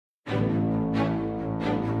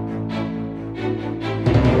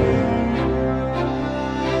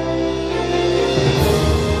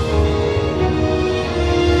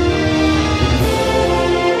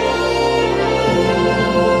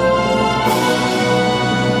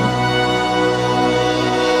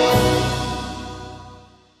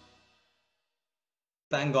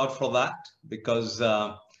thank God for that, because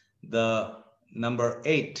the number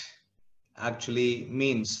 8 actually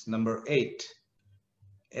means number 8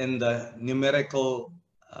 in the numerical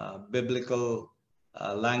biblical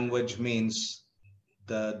language means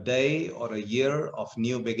the day or a year of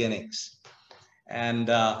new beginnings. And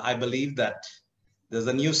I believe that there's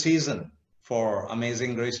a new season for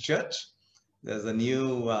Amazing Grace Church. There's a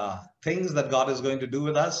new things that God is going to do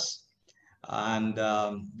with us. And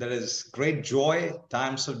there is great joy,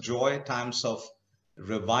 times of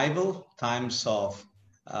revival, times of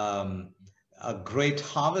a great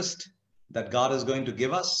harvest that God is going to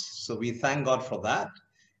give us. So we thank God for that.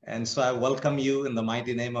 And so I welcome you in the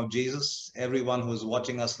mighty name of Jesus. Everyone who's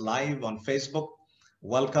watching us live on Facebook,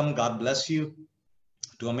 welcome. God bless you.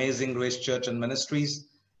 To Amazing Grace Church and Ministries,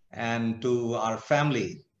 and to our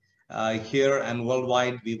family here and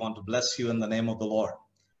worldwide, we want to bless you in the name of the Lord.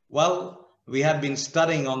 Well, we have been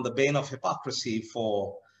studying on the Bane of Hypocrisy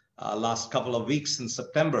for last couple of weeks in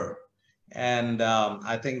September. And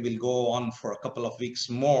I think we'll go on for a couple of weeks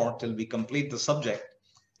more till we complete the subject.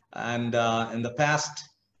 And in the past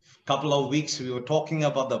couple of weeks, we were talking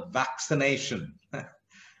about the vaccination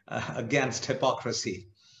against hypocrisy.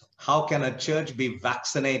 How can a church be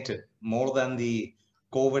vaccinated more than the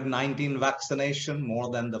COVID-19 vaccination,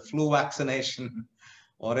 more than the flu vaccination,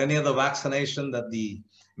 or any other vaccination that the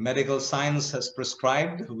medical science has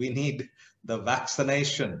prescribed? We need the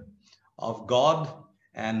vaccination of God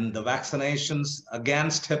and the vaccinations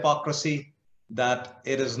against hypocrisy, that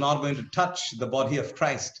it is not going to touch the body of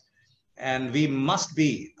Christ. And we must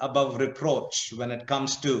be above reproach when it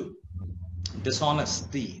comes to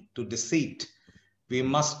dishonesty, to deceit. We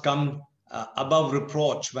must come above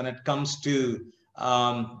reproach when it comes to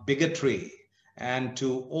bigotry and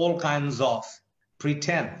to all kinds of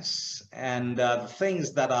pretense and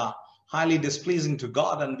things that are highly displeasing to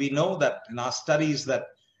God. And we know that in our studies that,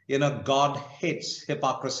 God hates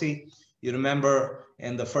hypocrisy. You remember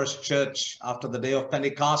in the first church after the day of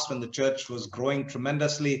Pentecost, when the church was growing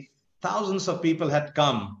tremendously, thousands of people had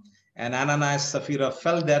come, and Ananias and Sapphira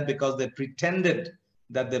fell dead because they pretended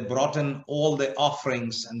that they brought in all the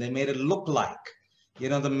offerings and they made it look like,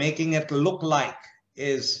 the making it look like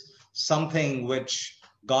is something which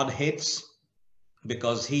God hates,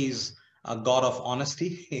 because he's a God of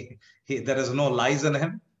honesty. There is no lies in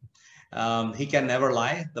him. He can never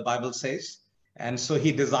lie, the Bible says. And so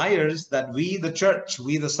he desires that we, the church,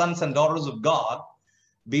 we, the sons and daughters of God,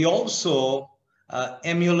 we also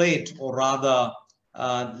emulate, or rather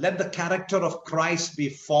let the character of Christ be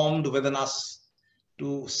formed within us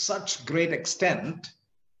to such great extent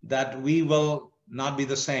that we will not be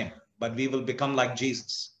the same, but we will become like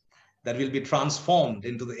Jesus, that we'll be transformed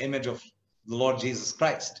into the image of the Lord Jesus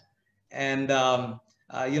Christ. And,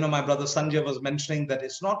 my brother Sanjay was mentioning that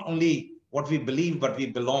it's not only what we believe, but we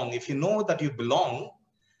belong. If you know that you belong,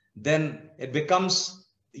 then it becomes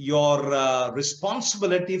your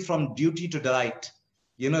responsibility from duty to delight.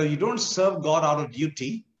 You don't serve God out of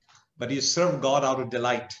duty, but you serve God out of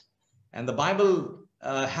delight. And the Bible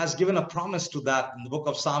has given a promise to that in the book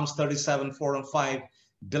of Psalms 37, 4 and 5.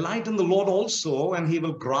 Delight in the Lord also, and he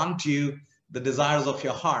will grant you the desires of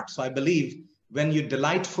your heart. So I believe when you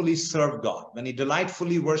delightfully serve God, when you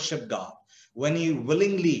delightfully worship God, when you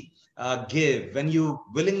willingly give, when you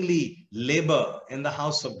willingly labor in the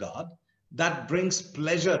house of God, that brings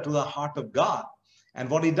pleasure to the heart of God. And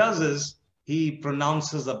what he does is he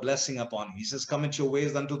pronounces a blessing upon you. He says, commit your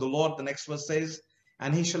ways unto the Lord. The next verse says,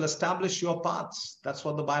 and he shall establish your paths. That's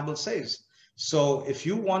what the Bible says. So if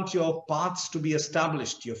you want your paths to be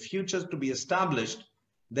established, your future to be established,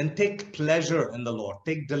 then take pleasure in the Lord.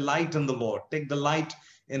 Take delight in the Lord. Take delight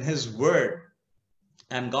in his word,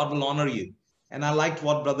 and God will honor you. And I liked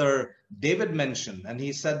what Brother David mentioned. And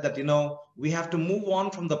he said that, we have to move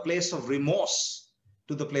on from the place of remorse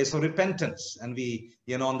to the place of repentance. And we,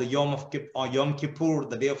 on the Yom Kippur,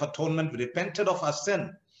 the Day of Atonement, we repented of our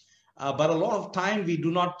sin. But a lot of time we do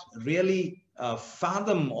not really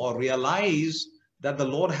fathom or realize that the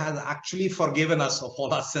Lord has actually forgiven us of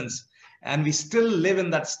all our sins. And we still live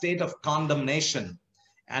in that state of condemnation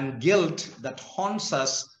and guilt that haunts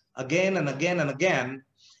us again and again and again.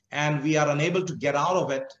 And we are unable to get out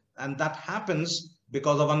of it. And that happens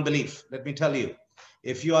because of unbelief. Let me tell you,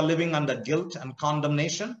 if you are living under guilt and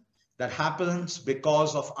condemnation, that happens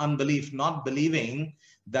because of unbelief, not believing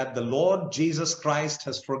that the Lord Jesus Christ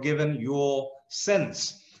has forgiven your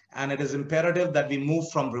sins. And it is imperative that we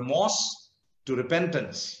move from remorse to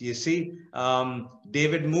repentance. You see,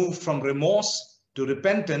 David moved from remorse to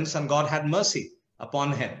repentance, and God had mercy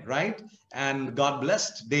upon him, right? And God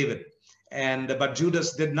blessed David. But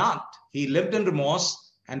Judas did not. He lived in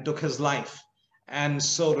remorse and took his life. And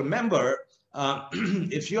so remember,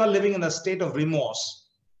 if you are living in a state of remorse,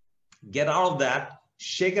 get out of that,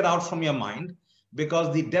 shake it out from your mind,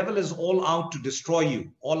 because the devil is all out to destroy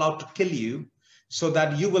you, all out to kill you, so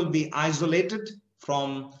that you will be isolated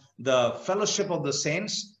from the fellowship of the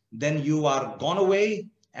saints. Then you are gone away,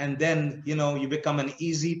 and then, you become an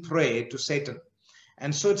easy prey to Satan.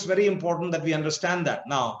 And so it's very important that we understand that.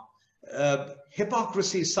 Now,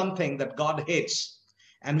 hypocrisy is something that God hates,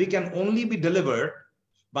 and we can only be delivered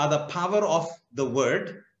by the power of the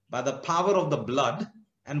word, by the power of the blood,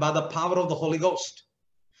 and by the power of the Holy Ghost.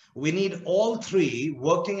 We need all three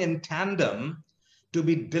working in tandem to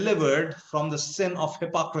be delivered from the sin of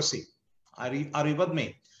hypocrisy. Are you with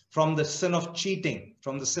me? From the sin of cheating,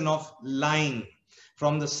 from the sin of lying,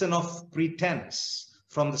 from the sin of pretense,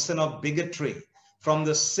 from the sin of bigotry, from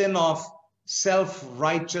the sin of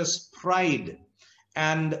self-righteous pride.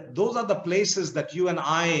 And those are the places that you and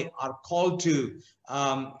I are called to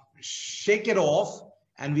shake it off,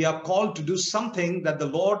 and we are called to do something that the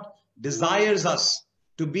Lord desires us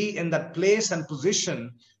to be in that place and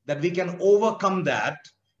position, that we can overcome that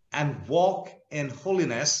and walk in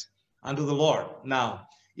holiness unto the Lord. Now,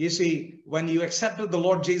 you see, when you accepted the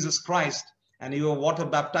Lord Jesus Christ and you were water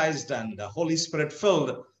baptized and the Holy Spirit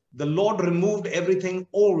filled, the Lord removed everything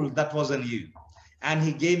old that was in you, and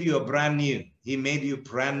he gave you a brand new. He made you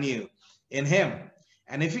brand new in him.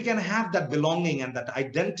 And if you can have that belonging and that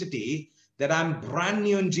identity that I'm brand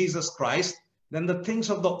new in Jesus Christ, then the things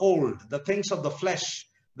of the old, the things of the flesh,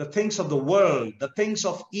 the things of the world, the things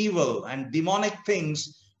of evil and demonic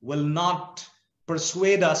things will not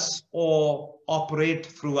persuade us or operate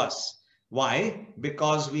through us. Why?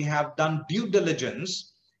 Because we have done due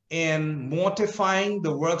diligence in mortifying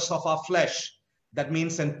the works of our flesh. That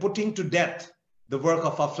means in putting to death the work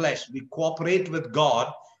of our flesh. We cooperate with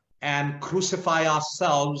God and crucify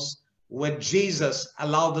ourselves with Jesus.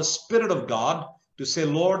 Allow the Spirit of God to say,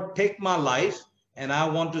 Lord, take my life, and I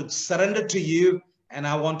want to surrender to you, and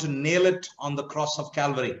I want to nail it on the cross of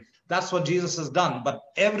Calvary. That's what Jesus has done. But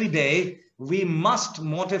every day we must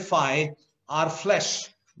mortify our flesh,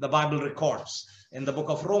 the Bible records in the book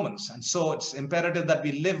of Romans. And so it's imperative that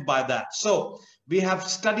we live by that. So we have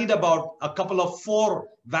studied about a couple of 4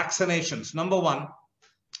 vaccinations. Number 1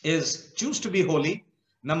 is choose to be holy.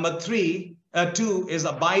 Number 2 is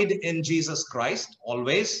abide in Jesus Christ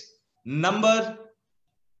always. Number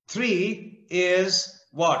 3 is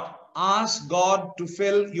what? Ask God to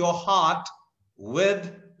fill your heart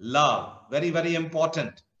with love. Very, very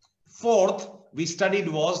important. 4th, we studied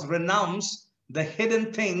was renounce the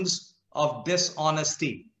hidden things of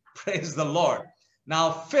dishonesty. Praise the Lord.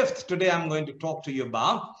 Now, 5th, today I'm going to talk to you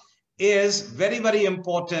about is very, very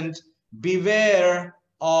important. Beware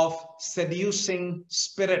of seducing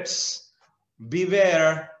spirits.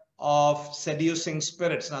 Beware of seducing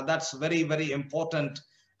spirits. Now, that's very, very important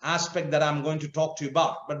aspect that I'm going to talk to you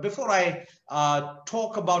about. But before I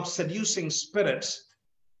talk about seducing spirits,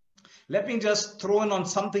 let me just throw in on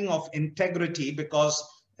something of integrity, because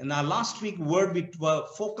in our last week word we were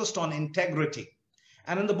focused on integrity.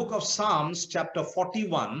 And in the book of Psalms chapter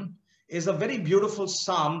 41 is a very beautiful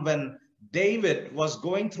psalm when David was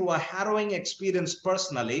going through a harrowing experience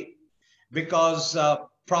personally, because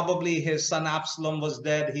probably his son Absalom was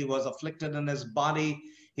dead. He was afflicted in his body.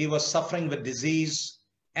 He was suffering with disease.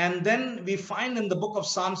 And then we find in the book of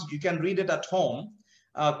Psalms, you can read it at home,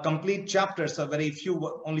 complete chapters are very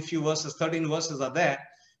few, only few verses, 13 verses are there.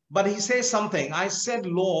 But he says something. I said,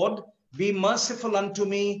 Lord, be merciful unto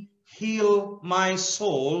me, heal my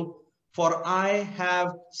soul, for I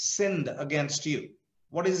have sinned against you.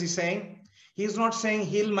 What is he saying? He's not saying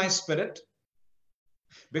heal my spirit,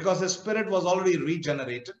 because his spirit was already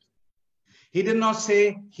regenerated. He did not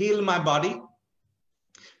say heal my body,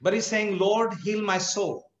 but he's saying, Lord, heal my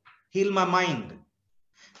soul, heal my mind.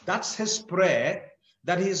 That's his prayer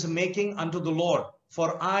that he is making unto the Lord.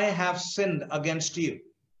 For I have sinned against you.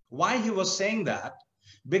 Why he was saying that?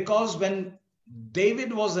 Because when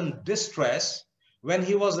David was in distress, when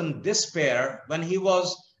he was in despair, when he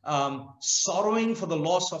was sorrowing for the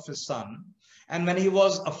loss of his son, and when he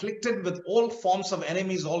was afflicted with all forms of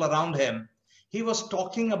enemies all around him, he was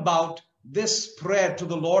talking about this prayer to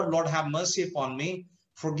the Lord. Lord, have mercy upon me.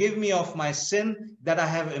 Forgive me of my sin that I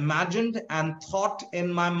have imagined and thought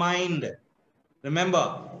in my mind.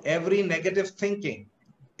 Remember, every negative thinking,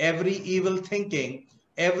 every evil thinking,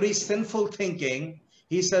 every sinful thinking,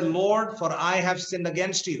 he said, Lord, for I have sinned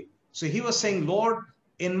against you. So he was saying, Lord,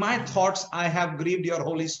 in my thoughts, I have grieved your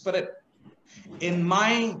Holy Spirit. In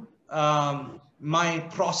my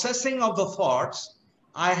processing of the thoughts,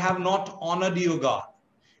 I have not honored you, God.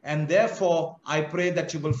 and therefore I pray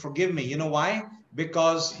that you will forgive me. You know why?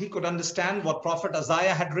 Because he could understand what Prophet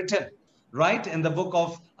Isaiah had written. Right? In the book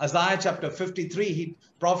of Isaiah chapter 53,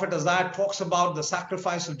 Prophet Isaiah talks about the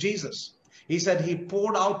sacrifice of Jesus. He said he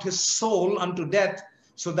poured out his soul unto death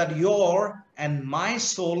so that your and my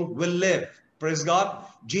soul will live. Praise God.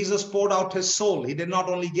 Jesus poured out his soul. He did not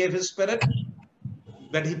only give his spirit,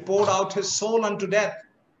 but he poured out his soul unto death.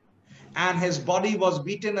 And his body was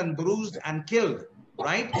beaten and bruised and killed.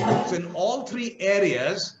 Right? So in all three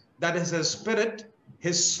areas, that is his spirit,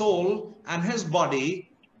 his soul, and his body,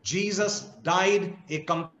 Jesus died a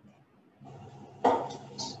complete.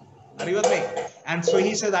 Are you with me? And so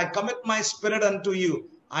he said, I commit my spirit unto you.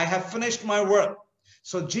 I have finished my work.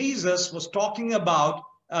 So Jesus was talking about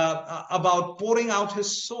pouring out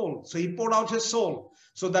his soul. So he poured out his soul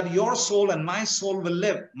so that your soul and my soul will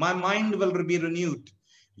live. My mind will be renewed.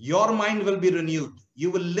 Your mind will be renewed. You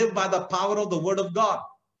will live by the power of the word of God.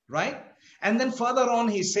 Right? And then further on,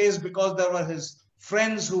 he says, because there were his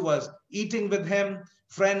friends who was eating with him,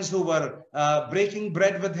 friends who were breaking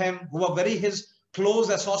bread with him, who were very his close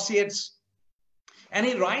associates. And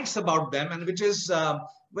he writes about them, and which is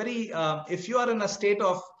if you are in a state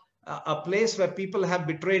of a place where people have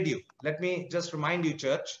betrayed you, let me just remind you,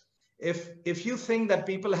 church, if you think that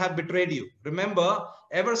people have betrayed you, remember,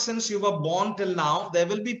 ever since you were born till now, there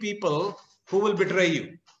will be people who will betray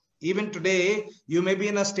you. Even today, you may be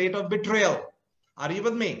in a state of betrayal. Are you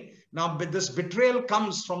with me? Now, this betrayal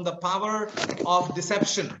comes from the power of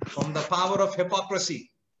deception, from the power of hypocrisy.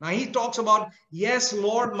 Now, he talks about, yes,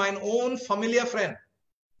 Lord, mine own familiar friend,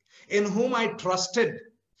 in whom I trusted,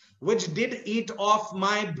 which did eat of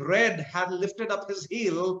my bread, had lifted up his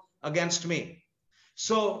heel against me.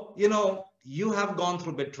 So, you have gone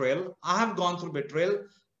through betrayal. I have gone through betrayal.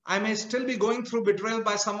 I may still be going through betrayal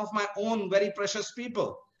by some of my own very precious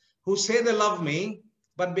people who say they love me,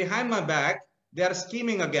 but behind my back, they are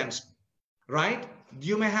scheming against me, right?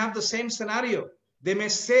 You may have the same scenario. They may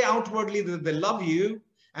say outwardly that they love you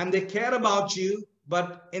and they care about you,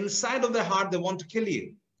 but inside of their heart, they want to kill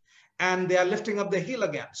you. And they are lifting up the heel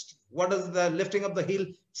against you. What does the lifting up the heel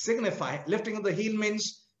signify? Lifting up the heel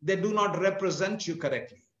means they do not represent you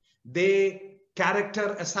correctly. They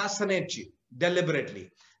character assassinate you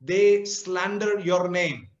deliberately. They slander your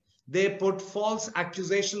name. They put false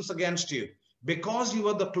accusations against you. Because you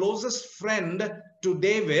were the closest friend to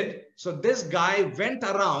David, so this guy went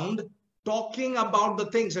around talking about the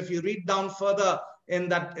things. If you read down further in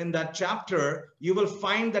that chapter, you will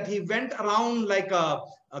find that he went around like a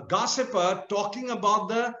gossiper talking about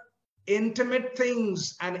the intimate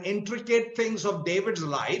things and intricate things of David's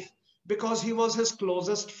life because he was his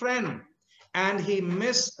closest friend. And he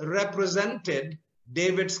misrepresented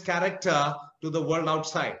David's character to the world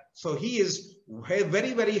outside. So he is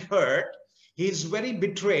very, very hurt. He's very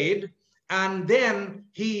betrayed, and then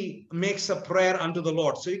he makes a prayer unto the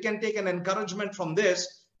Lord. So you can take an encouragement from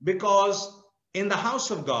this, because in the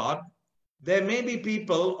house of God, there may be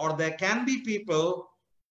people, or there can be people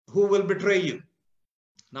who will betray you.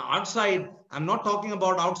 Now outside, I'm not talking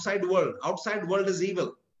about outside world. Outside world is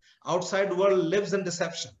evil. Outside world lives in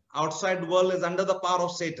deception. Outside world is under the power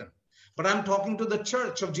of Satan. But I'm talking to the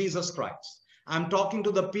church of Jesus Christ. I'm talking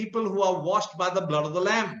to the people who are washed by the blood of the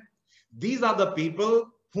Lamb. These are the people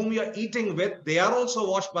whom you're eating with. They are also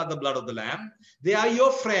washed by the blood of the Lamb. They are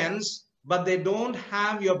your friends, but they don't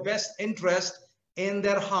have your best interest in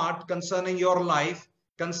their heart concerning your life,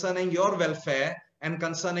 concerning your welfare, and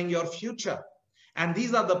concerning your future. And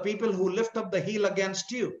these are the people who lift up the heel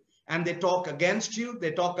against you. And they talk against you.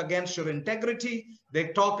 They talk against your integrity. They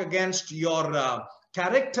talk against your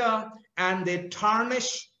character. And they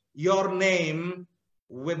tarnish your name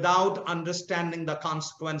without understanding the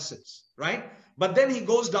consequences, right? But then he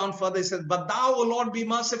goes down further. He says, but thou, O Lord, be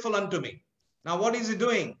merciful unto me. Now, what is he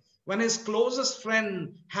doing? When his closest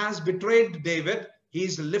friend has betrayed David,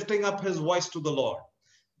 he's lifting up his voice to the Lord.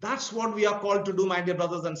 That's what we are called to do, my dear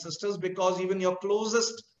brothers and sisters, because even your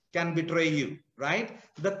closest can betray you, right?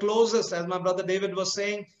 The closest, as my brother David was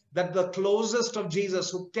saying, that the closest of Jesus,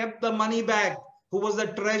 who kept the money bag, who was the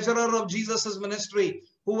treasurer of Jesus's ministry,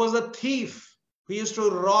 who was a thief, who used to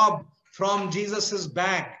rob from Jesus's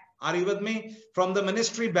bag. Are you with me? From the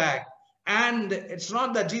ministry bag. And it's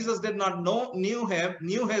not that Jesus did not knew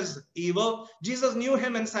his evil. Jesus knew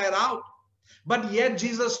him inside out. But yet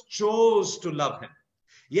Jesus chose to love him.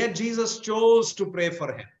 Yet Jesus chose to pray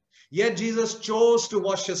for him. Yet Jesus chose to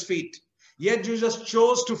wash his feet. Yet Jesus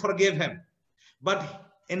chose to forgive him. But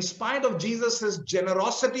in spite of Jesus's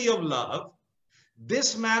generosity of love,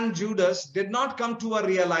 this man Judas did not come to a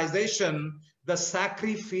realization the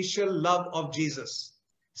sacrificial love of Jesus.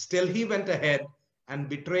 Still he went ahead and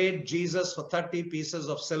betrayed Jesus for 30 pieces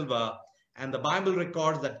of silver. And the Bible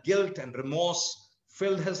records that guilt and remorse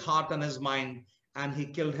filled his heart and his mind, and he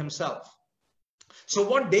killed himself. So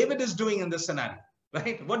what David is doing in this scenario,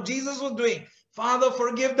 right? What Jesus was doing, Father,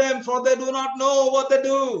 forgive them, for they do not know what they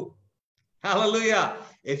do. Hallelujah.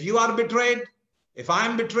 If you are betrayed, if I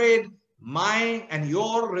am betrayed, my and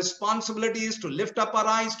your responsibility is to lift up our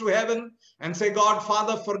eyes to heaven and say, God,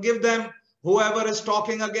 Father, forgive them. Whoever is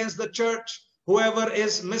talking against the church, whoever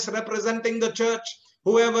is misrepresenting the church,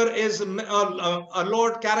 whoever is,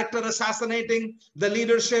 Lord, character assassinating the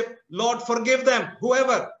leadership, Lord, forgive them.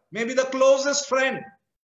 Whoever, maybe the closest friend.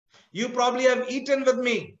 You probably have eaten with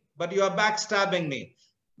me, but you are backstabbing me.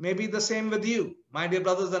 Maybe the same with you, my dear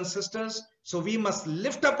brothers and sisters. So we must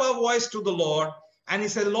lift up our voice to the Lord. And he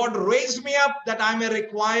said, Lord, raise me up that I may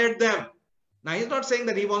require them. Now, he's not saying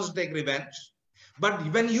that he wants to take revenge. But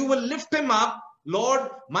when you will lift him up, Lord,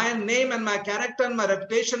 my name and my character and my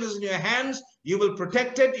reputation is in your hands. You will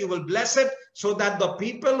protect it. You will bless it so that the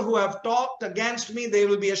people who have talked against me, they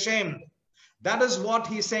will be ashamed. That is what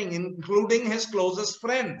he's saying, including his closest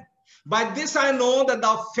friend. By this I know that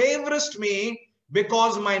thou favorest me,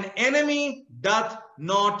 because mine enemy doth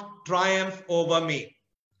not triumph over me.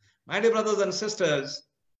 My dear brothers and sisters,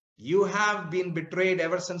 you have been betrayed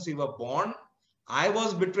ever since you were born. I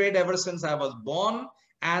was betrayed ever since I was born.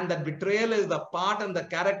 And that betrayal is the part and the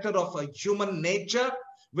character of a human nature,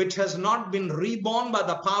 which has not been reborn by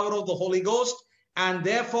the power of the Holy Ghost. And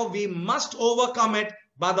therefore, we must overcome it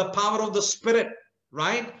by the power of the Spirit,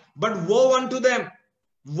 right? But woe unto them.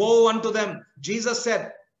 Woe unto them. Jesus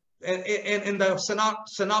said in the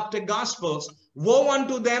synoptic gospels, woe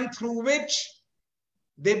unto them through which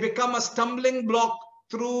they become a stumbling block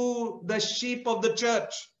through the sheep of the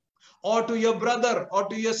church, or to your brother or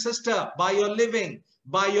to your sister, by your living,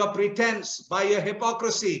 by your pretense, by your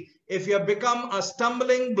hypocrisy. If you have become a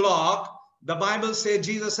stumbling block, the Bible says,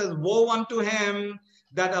 Jesus says, woe unto him,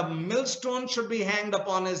 that a millstone should be hanged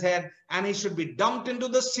upon his head, and he should be dumped into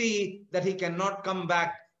the sea, that he cannot come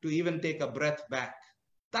back to even take a breath back.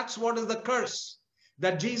 That's what is the curse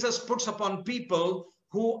that Jesus puts upon people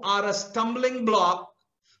who are a stumbling block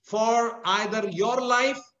for either your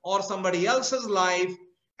life or somebody else's life.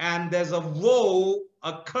 And there's a woe,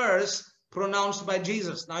 a curse pronounced by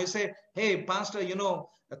Jesus. Now you say, hey, Pastor, you know,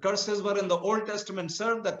 the curses were in the Old Testament.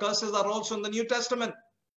 Sir, the curses are also in the New Testament.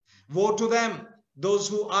 Woe to them, those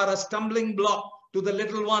who are a stumbling block to the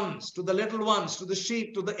little ones, to the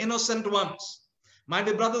sheep, to the innocent ones. My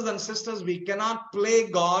dear brothers and sisters, we cannot play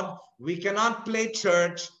God. We cannot play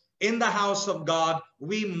church in the house of God.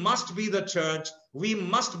 We must be the church. We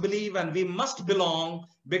must believe and we must belong,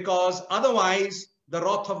 because otherwise the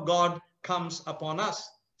wrath of God comes upon us.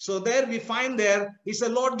 So there we find there, he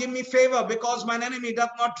said, Lord, give me favor, because mine enemy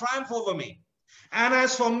doth not triumph over me. And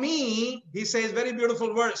as for me, he says, very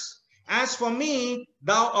beautiful verse, as for me,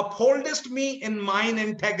 thou upholdest me in mine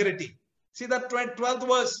integrity. See that 12th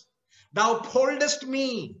verse. Thou upholdest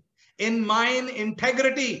me in mine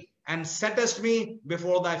integrity, and settest me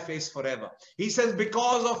before thy face forever. He says,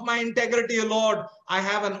 because of my integrity, O Lord, I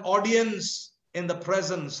have an audience in the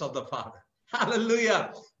presence of the Father.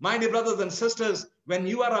 Hallelujah. My dear brothers and sisters, when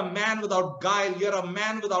you are a man without guile, you're a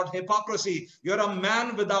man without hypocrisy, you're a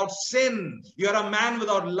man without sin, you're a man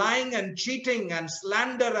without lying and cheating and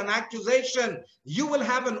slander and accusation, you will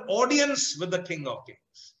have an audience with the King of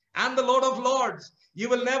Kings and the Lord of Lords. You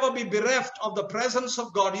will never be bereft of the presence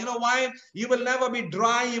of God. You know why? You will never be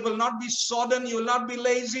dry. You will not be sodden. You will not be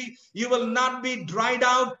lazy. You will not be dried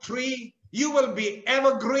out tree. You will be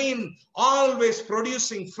evergreen, always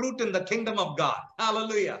producing fruit in the kingdom of God.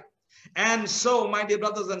 Hallelujah. And so, my dear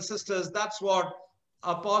brothers and sisters, that's what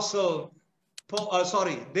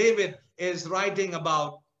David is writing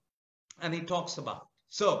about, and he talks about.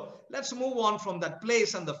 So let's move on from that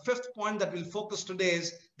place. And the fifth point that we'll focus today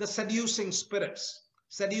is the seducing spirits.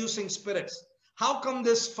 Seducing spirits. How come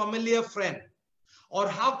this familiar friend, or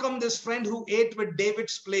how come this friend who ate with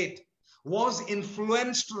David's plate, was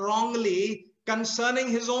influenced wrongly concerning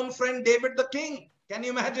his own friend David the king? Can you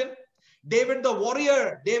imagine? David the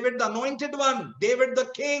warrior, David the anointed one, David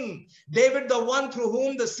the king, David the one through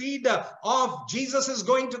whom the seed of Jesus is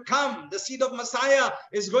going to come, the seed of Messiah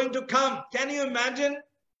is going to come. Can you imagine?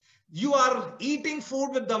 You are eating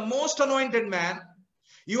food with the most anointed man.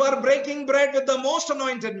 You are breaking bread with the most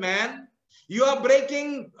anointed man. You are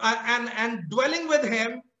breaking and dwelling with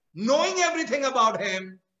him, knowing everything about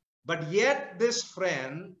him. But yet this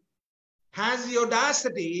friend has the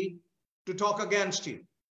audacity to talk against you.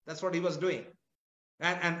 That's what he was doing.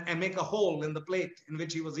 And make a hole in the plate in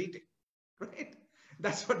which he was eating. Right?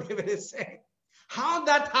 That's what David is saying. How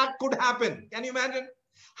that could happen? Can you imagine?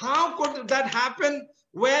 How could that happen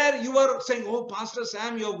where you were saying, oh, Pastor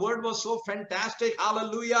Sam, your word was so fantastic.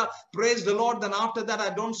 Hallelujah. Praise the Lord. Then after that,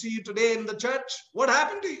 I don't see you today in the church. What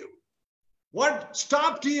happened to you? What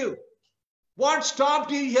stopped you? What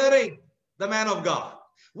stopped you hearing the man of God?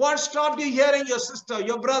 What stopped you hearing your sister,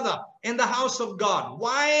 your brother in the house of God?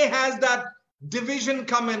 Why has that division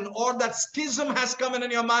come in, or that schism has come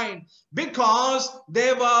in your mind? Because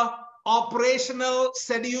there were operational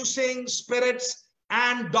seducing spirits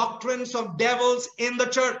and doctrines of devils in the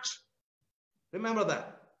church. Remember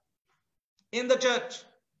that. In the church.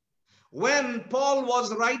 When Paul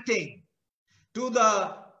was writing to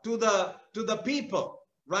the people,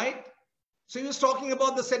 right? So he was talking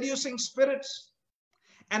about the seducing spirits.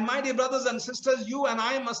 And my dear brothers and sisters, you and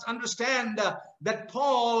I must understand that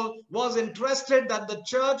Paul was interested that the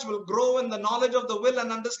church will grow in the knowledge of the will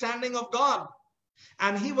and understanding of God.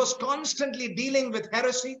 And he was constantly dealing with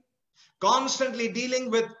heresy, constantly dealing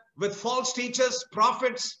with false teachers,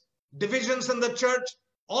 prophets, divisions in the church.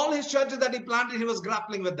 All his churches that he planted, he was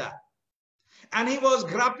grappling with that. And he was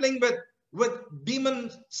grappling with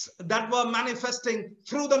demons that were manifesting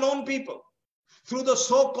through the known people, through the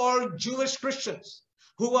so-called Jewish Christians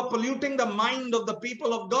who were polluting the mind of the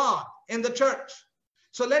people of God in the church.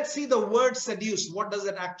 So let's see the word seduce. What does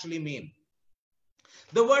it actually mean?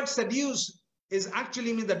 The word seduce is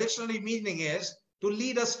actually, the dictionary meaning is to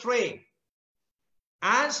lead astray,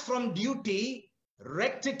 as from duty,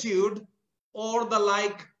 rectitude, or the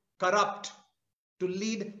like, corrupt, to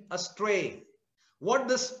lead astray. What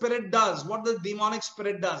the spirit does, what the demonic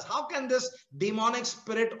spirit does. How can this demonic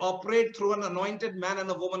spirit operate through an anointed man and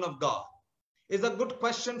a woman of God? Is a good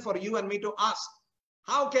question for you and me to ask.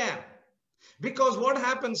 How can? Because what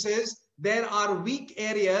happens is there are weak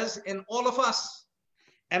areas in all of us.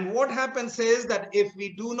 And what happens is that if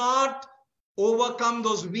we do not overcome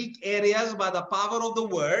those weak areas by the power of the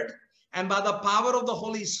word and by the power of the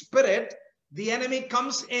Holy Spirit, the enemy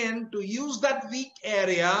comes in to use that weak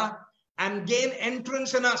area and gain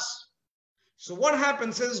entrance in us. So what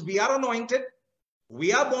happens is we are anointed,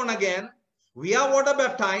 we are born again, we are water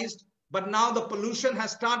baptized, but now the pollution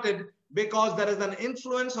has started because there is an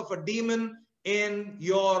influence of a demon in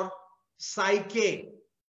your psyche,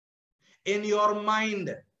 in your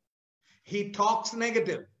mind. He talks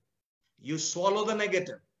negative. You swallow the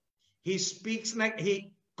negative. He speaks,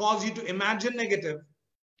 he causes you to imagine negative.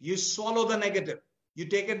 You swallow the negative. You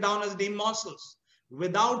take it down as deep morsels.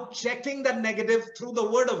 Without checking that negative through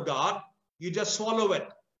the word of God, you just swallow it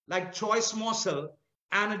like choice morsel,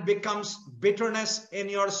 and it becomes bitterness in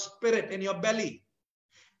your spirit, in your belly.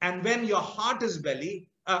 And when your heart is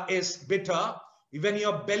bitter, when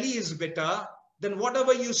your belly is bitter, then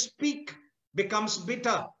whatever you speak becomes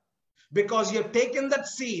bitter, because you've taken that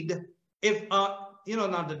seed. If now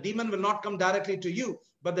the demon will not come directly to you,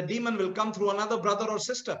 but the demon will come through another brother or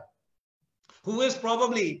sister who is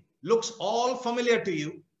probably looks all familiar to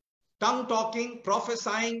you, tongue talking,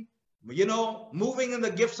 prophesying, moving in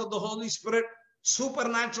the gifts of the Holy Spirit,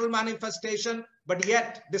 supernatural manifestation, but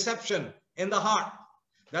yet deception in the heart.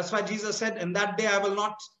 That's why Jesus said, in that day I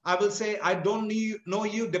will say, I don't know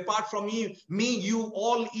you, depart from me, you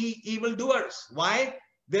all evildoers. Why?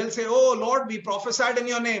 They'll say, oh Lord, we prophesied in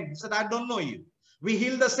your name. He said, I don't know you. We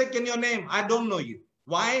healed the sick in your name. I don't know you.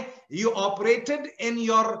 Why? You operated in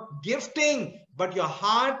your gifting, but your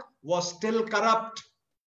heart was still corrupt.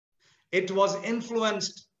 It was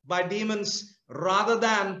influenced by demons rather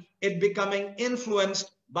than it becoming influenced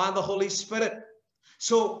by the Holy Spirit.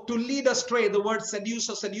 So to lead astray, the word seduce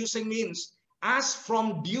or seducing means as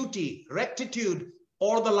from duty, rectitude,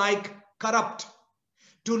 or the like, corrupt.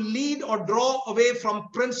 To lead or draw away from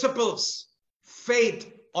principles,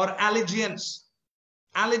 faith, or allegiance.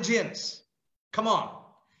 Allegiance. Come on.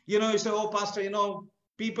 You say, oh, Pastor,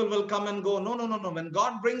 people will come and go. No. When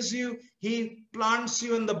God brings you, he plants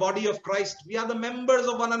you in the body of Christ. We are the members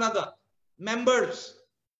of one another. Members.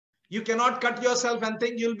 You cannot cut yourself and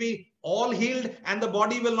think you'll be all healed and the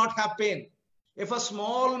body will not have pain. If a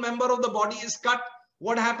small member of the body is cut,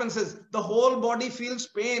 what happens is the whole body feels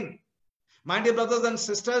pain. My dear brothers and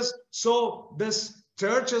sisters, so this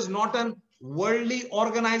church is not a worldly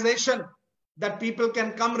organization that people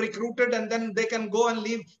can come recruited and then they can go and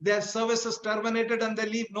leave, their services terminated and they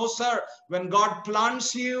leave. No, sir. When God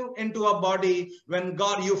plants you into a body, when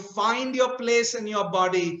you find your place in your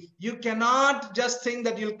body, you cannot just think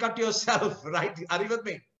that you'll cut yourself, right? Are you with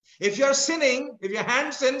me? If you're sinning, if your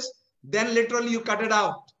hand sins, then literally you cut it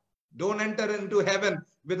out. Don't enter into heaven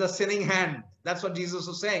with a sinning hand. That's what Jesus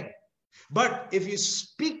was saying. But if you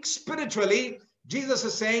speak spiritually, Jesus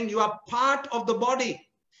is saying you are part of the body.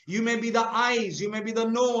 You may be the eyes, you may be the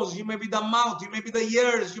nose, you may be the mouth, you may be the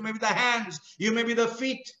ears, you may be the hands, you may be the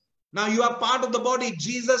feet. Now you are part of the body.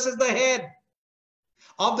 Jesus is the head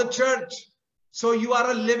of the church. So you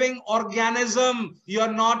are a living organism. You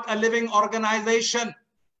are not a living organization.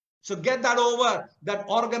 So get that over, that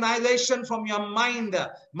organization from your mind.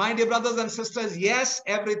 My dear brothers and sisters, yes,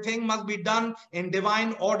 everything must be done in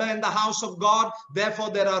divine order in the house of God.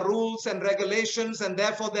 Therefore, there are rules and regulations, and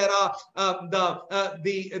therefore there are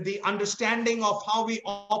the understanding of how we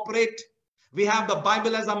operate. We have the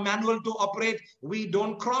Bible as a manual to operate. We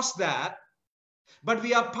don't cross that, but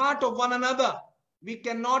we are part of one another. We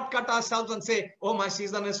cannot cut ourselves and say, oh, my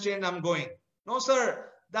season has changed, I'm going. No,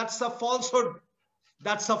 sir, that's a falsehood.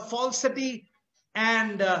 That's a falsity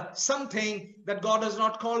and something that God has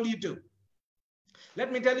not called you to.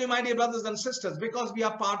 Let me tell you, my dear brothers and sisters, because we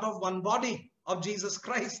are part of one body of Jesus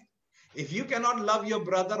Christ. If you cannot love your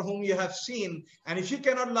brother whom you have seen, and if you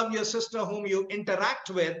cannot love your sister whom you interact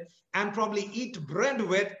with and probably eat bread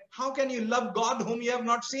with, how can you love God whom you have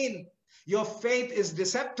not seen? Your faith is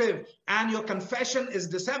deceptive and your confession is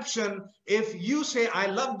deception. If you say, I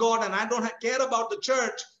love God and I don't care about the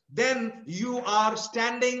church, then you are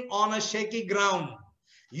standing on a shaky ground.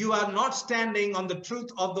 You are not standing on the truth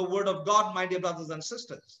of the word of God, my dear brothers and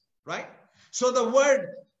sisters, right? So the word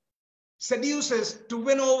seduces, to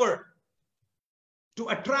win over, to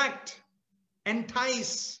attract,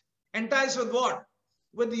 entice. Entice with what?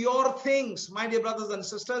 With your things, my dear brothers and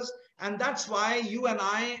sisters. And that's why you and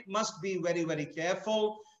I must be very, very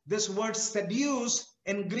careful. This word seduce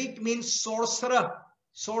in Greek means sorcerer.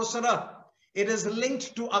 Sorcerer. It is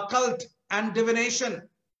linked to occult and divination.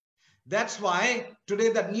 That's why today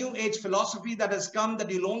that new age philosophy that has come,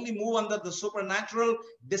 that you'll only move under the supernatural,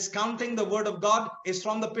 discounting the word of God, is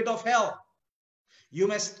from the pit of hell. You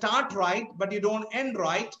may start right, but you don't end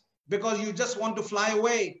right because you just want to fly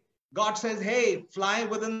away. God says, hey, fly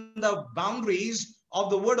within the boundaries of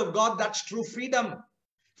the word of God. That's true freedom.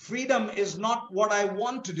 Freedom is not what I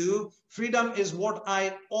want to do. Freedom is what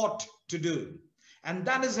I ought to do. And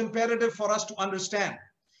that is imperative for us to understand.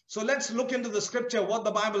 So let's look into the scripture, what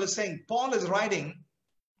the Bible is saying. Paul is writing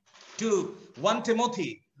to 1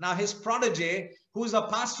 Timothy. Now his protege, who is a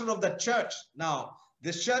pastor of the church. Now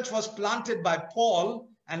this church was planted by Paul,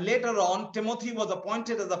 and later on Timothy was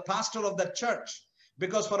appointed as a pastor of the church,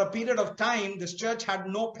 because for a period of time this church had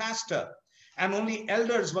no pastor and only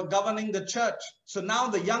elders were governing the church. So now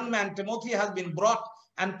the young man Timothy has been brought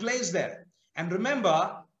and placed there. And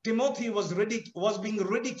remember, Timothy was being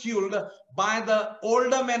ridiculed by the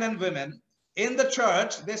older men and women in the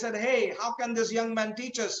church. They said, hey, how can this young man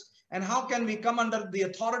teach us? And how can we come under the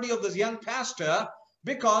authority of this young pastor?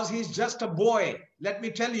 Because he's just a boy. Let me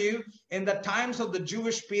tell you, in the times of the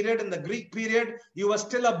Jewish period, in the Greek period, you were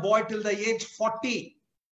still a boy till the age 40.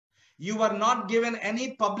 You were not given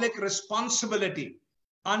any public responsibility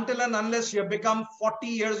until and unless you become 40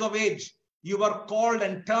 years of age. You were called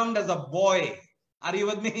and termed as a boy. Are you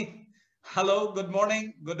with me? Hello, good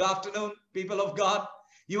morning, good afternoon, people of God.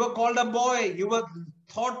 You were called a boy. You were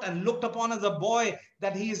thought and looked upon as a boy,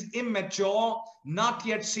 that he is immature, not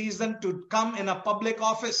yet seasoned to come in a public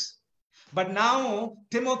office. But now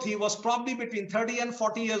Timothy was probably between 30 and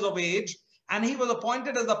 40 years of age, and he was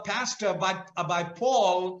appointed as a pastor by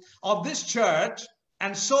Paul of this church.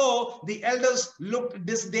 And so the elders looked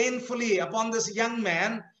disdainfully upon this young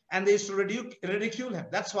man, and they used to ridicule him.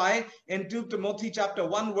 That's why in 2 Timothy chapter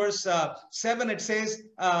 1 verse 7 it says,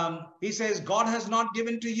 he says, God has not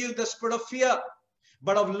given to you the spirit of fear,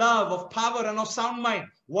 but of love, of power, and of sound mind.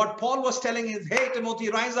 What Paul was telling is, hey Timothy,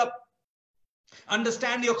 rise up.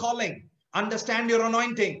 Understand your calling. Understand your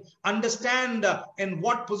anointing. Understand in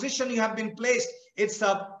what position you have been placed. It's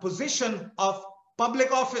a position of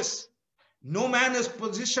public office. No man is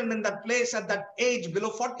positioned in that place at that age below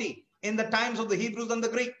 40 in the times of the Hebrews and the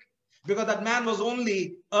Greek, because that man was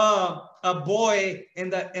only a boy in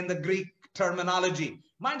the Greek terminology.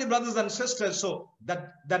 My dear brothers and sisters, so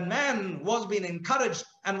that man was being encouraged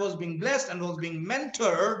and was being blessed and was being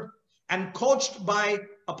mentored and coached by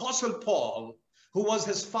Apostle Paul, who was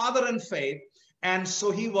his father in faith, and so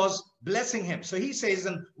he was blessing him. So he says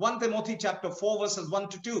in 1 Timothy chapter 4 verses 1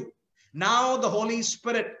 to 2, now the Holy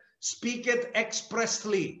Spirit speaketh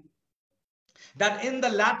expressly, that in the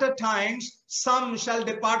latter times some shall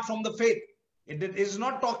depart from the faith. It is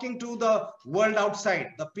not talking to the world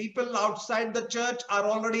outside. The people outside the church are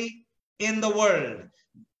already in the world.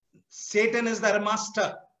 Satan is their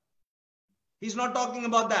master. He's not talking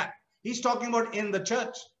about that. He's talking about in the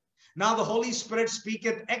church. Now the Holy Spirit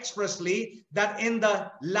speaketh expressly that in the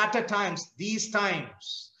latter times, these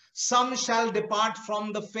times, some shall depart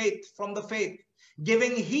from the faith,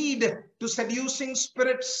 giving heed to seducing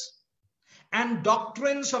spirits and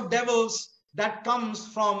doctrines of devils that comes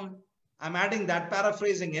from, I'm adding that,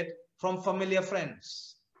 paraphrasing it, from familiar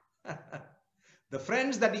friends. The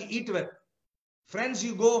friends that you eat with, friends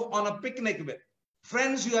you go on a picnic with,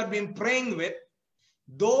 friends you have been praying with,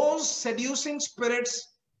 those seducing spirits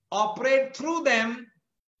operate through them,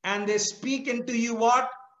 and they speak into you what?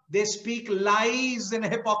 They speak lies and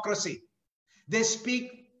hypocrisy. They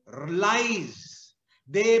speak lies.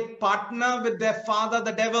 They partner with their father,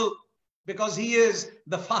 the devil, because he is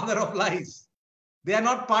the father of lies. They are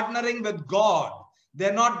not partnering with God. They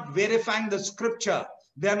are not verifying the scripture.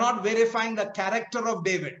 They are not verifying the character of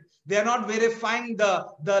David. They are not verifying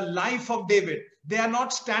the life of David. They are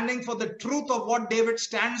not standing for the truth of what David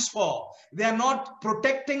stands for. They are not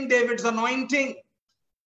protecting David's anointing.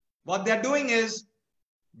 What they are doing is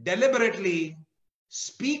deliberately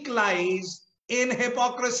speak lies in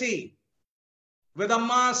hypocrisy with a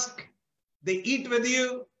mask. They eat with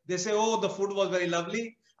you. They say, oh, the food was very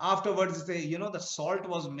lovely. Afterwards, they say, you know, the salt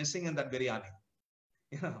was missing in that biryani.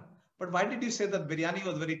 You know, but why did you say that biryani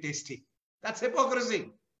was very tasty? That's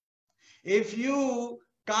hypocrisy. If you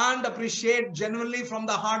can't appreciate genuinely from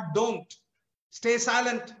the heart, don't. Stay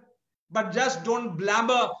silent. But just don't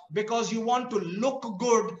blabber because you want to look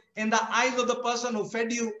good in the eyes of the person who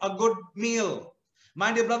fed you a good meal.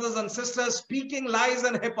 My dear brothers and sisters, speaking lies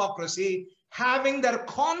and hypocrisy, having their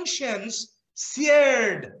conscience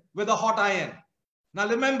seared with a hot iron. Now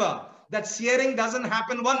remember that searing doesn't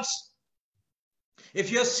happen once.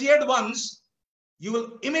 If you're seared once, you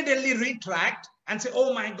will immediately retract and say,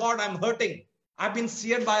 oh my God, I'm hurting. I've been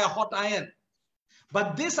seared by a hot iron.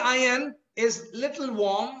 But this iron is little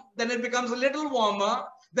warm, then it becomes a little warmer,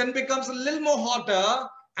 then becomes a little more hotter,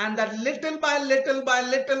 and that little by little by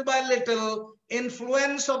little by little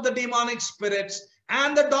influence of the demonic spirits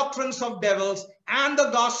and the doctrines of devils and the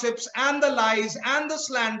gossips and the lies and the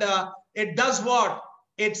slander, it does what?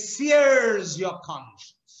 It sears your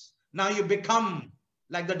conscience. Now you become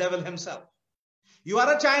like the devil himself. You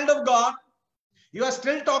are a child of God. You are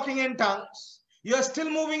still talking in tongues. You are still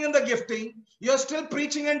moving in the gifting. You are still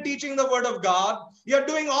preaching and teaching the word of God. You are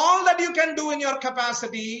doing all that you can do in your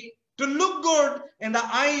capacity to look good in the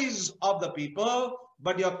eyes of the people.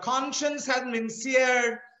 But your conscience has been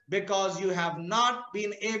seared because you have not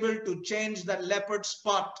been able to change that leopard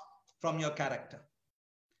spot from your character.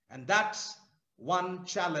 And that's one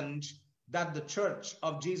challenge that the church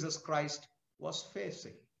of Jesus Christ was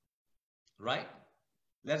facing. Right?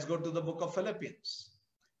 Let's go to the book of Philippians,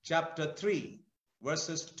 chapter 3,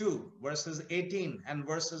 verses 2, verses 18 and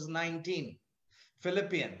verses 19.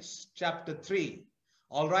 Philippians, chapter 3.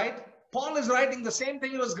 All right? Paul is writing the same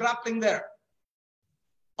thing he was grappling there.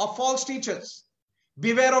 Of false teachers.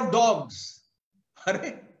 Beware of dogs.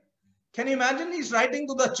 Can you imagine? He's writing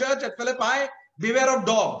to the church at Philippi, beware of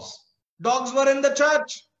dogs. Dogs were in the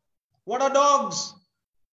church. What are dogs?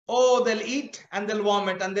 Oh, they'll eat and they'll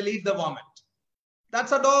vomit and they'll eat the vomit.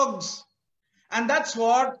 That's a dogs. And that's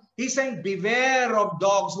what he's saying. Beware of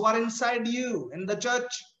dogs who are inside you, in the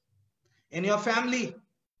church, in your family,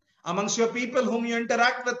 amongst your people whom you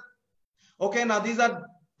interact with. Okay, now these are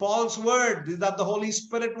Paul's words. These are the Holy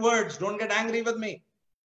Spirit words. Don't get angry with me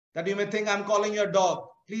that you may think I'm calling you a dog.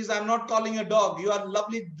 Please, I'm not calling you a dog. You are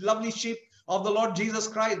lovely, lovely sheep of the Lord Jesus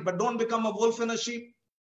Christ. But don't become a wolf in a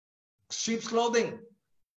sheep's clothing.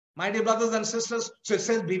 My dear brothers and sisters, so it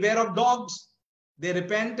says beware of dogs. They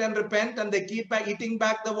repent and they keep eating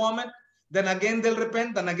back the vomit. Then again they'll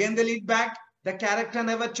repent, then again they'll eat back. The character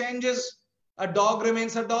never changes. A dog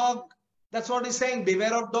remains a dog. That's what he's saying.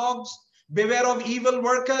 Beware of dogs. Beware of evil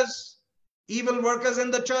workers. Evil workers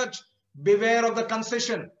in the church. Beware of the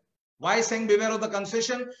concision. Why is saying beware of the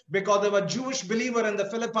concision? Because there were Jewish believers in the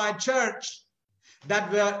Philippi church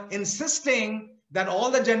that were insisting that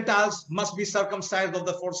all the Gentiles must be circumcised of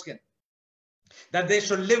the foreskin. That they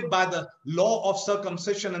should live by the law of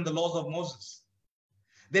circumcision and the laws of Moses.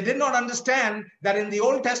 They did not understand that in the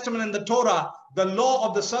Old Testament, in the Torah, the law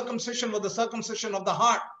of the circumcision was the circumcision of the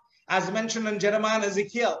heart, as mentioned in Jeremiah and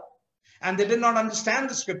Ezekiel. And they did not understand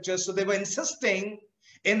the scriptures, so they were insisting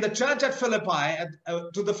in the church at Philippi,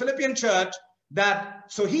 to the Philippian church, that,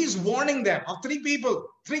 so he's warning them of three people,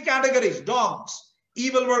 three categories: dogs,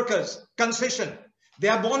 evil workers, concision. They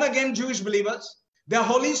are born again Jewish believers. They are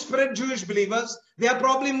Holy Spirit Jewish believers. They are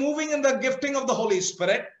probably moving in the gifting of the Holy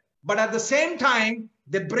Spirit. But at the same time,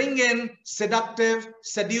 they bring in seductive,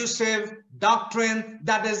 seducive doctrine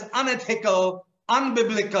that is unethical,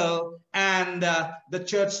 unbiblical, and the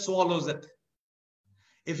church swallows it.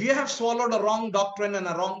 If you have swallowed a wrong doctrine and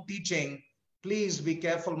a wrong teaching, Please be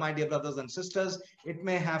careful, my dear brothers and sisters. It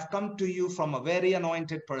may have come to you from a very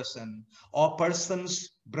anointed person or persons,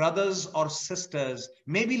 brothers or sisters,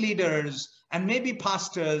 maybe leaders and maybe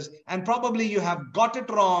pastors, and probably you have got it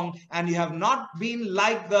wrong and you have not been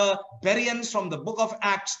like the Bereans from the book of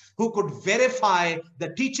Acts who could verify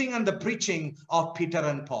the teaching and the preaching of Peter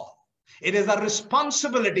and Paul. It is a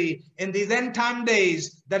responsibility in these end time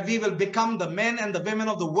days that we will become the men and the women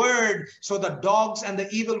of the word, so the dogs and the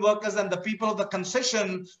evil workers and the people of the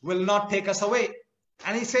concession will not take us away.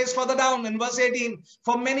 And he says further down in verse 18,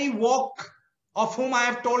 for many walk, of whom I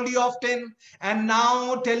have told you often, and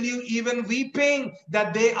now tell you even weeping,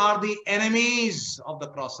 that they are the enemies of the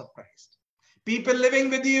cross of Christ. People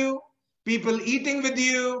living with you, people eating with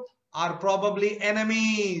you are probably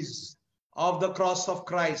enemies of the cross of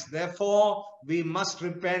Christ. Therefore, we must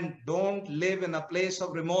repent. Don't live in a place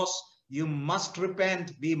of remorse. You must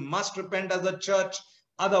repent. We must repent as a church.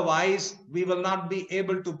 Otherwise, we will not be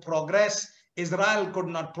able to progress. Israel could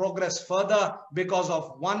not progress further because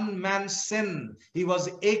of one man's sin. He was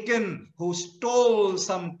Achan, who stole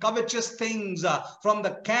some covetous things from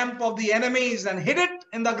the camp of the enemies and hid it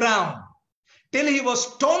in the ground. Till he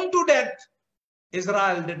was stoned to death,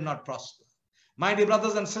 Israel did not prosper. My dear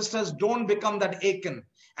brothers and sisters, don't become that Achan,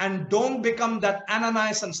 and don't become that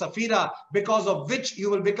Ananias and Sapphira, because of which you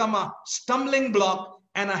will become a stumbling block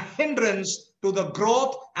and a hindrance to the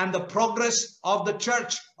growth and the progress of the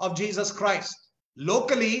church of Jesus Christ,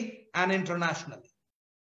 locally and internationally.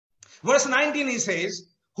 Verse 19, he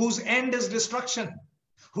says, whose end is destruction,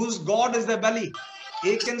 whose God is their belly.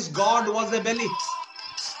 Achan's God was their belly,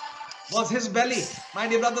 was his belly, my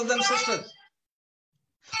dear brothers and sisters.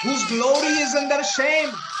 Whose glory is in their shame,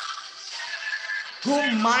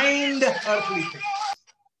 who mind earthly things.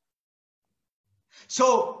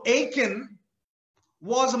 So Achan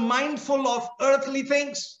was mindful of earthly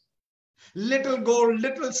things. Little gold,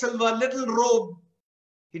 little silver, little robe.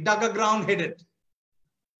 He dug a ground, hid it.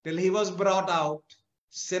 Till he was brought out,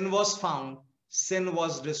 sin was found, sin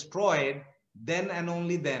was destroyed. Then and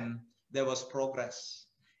only then there was progress.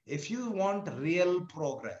 If you want real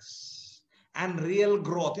progress and real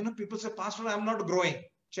growth, people say, Pastor, I'm not growing.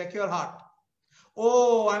 Check your heart.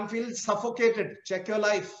 Oh, I'm feeling suffocated. Check your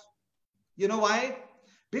life. You know why?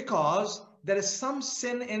 Because there is some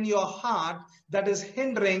sin in your heart that is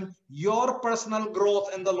hindering your personal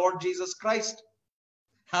growth in the Lord Jesus Christ.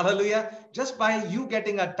 Hallelujah. Just by you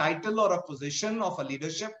getting a title or a position of a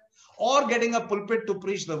leadership, or getting a pulpit to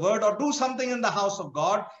preach the word, or do something in the house of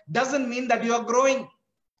God, doesn't mean that you are growing.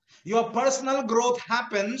 Your personal growth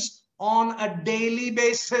happens on a daily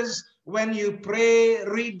basis when you pray,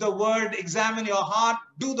 read the word, examine your heart,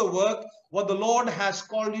 do the work, what the Lord has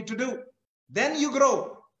called you to do. Then you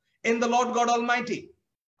grow in the Lord God Almighty.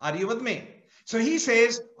 Are you with me? So he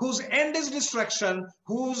says, whose end is destruction,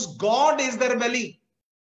 whose God is their belly.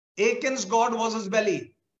 Achan's God was his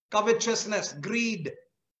belly. Covetousness, greed.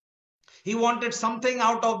 He wanted something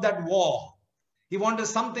out of that war. He wanted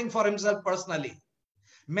something for himself personally.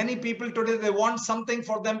 Many people today, they want something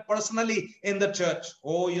for them personally in the church.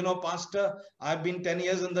 Oh, Pastor, I've been 10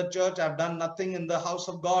 years in the church. I've done nothing in the house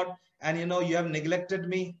of God. And you have neglected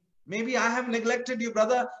me. Maybe I have neglected you,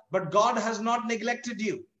 brother, but God has not neglected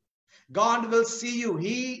you. God will see you.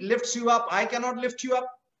 He lifts you up. I cannot lift you up.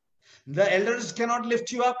 The elders cannot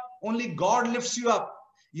lift you up. Only God lifts you up.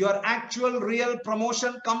 Your actual real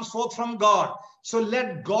promotion comes forth from God. So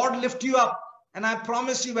let God lift you up. And I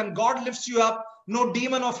promise you, when God lifts you up, no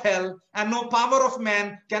demon of hell and no power of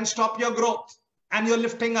man can stop your growth and your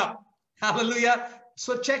lifting up. Hallelujah.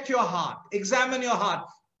 So check your heart. Examine your heart.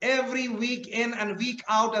 Every week in and week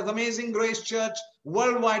out, as Amazing Grace Church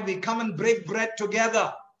worldwide, we come and break bread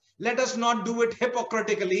together. Let us not do it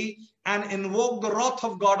hypocritically and invoke the wrath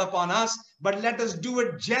of God upon us, but let us do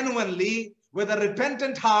it genuinely with a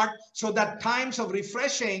repentant heart, so that times of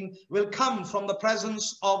refreshing will come from the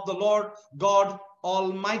presence of the Lord God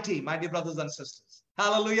Almighty, my dear brothers and sisters.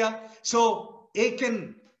 Hallelujah. So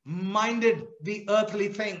Achan minded the earthly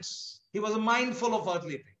things. He was mindful of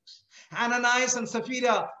earthly things. Ananias and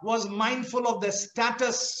Sapphira was mindful of their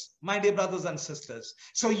status, my dear brothers and sisters.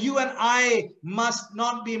 So you and I must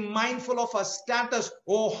not be mindful of our status.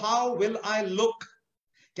 Oh, how will I look?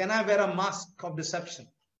 Can I wear a mask of deception?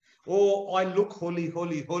 Oh, I look holy,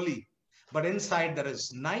 holy, holy. But inside there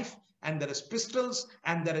is knife, and there is pistols,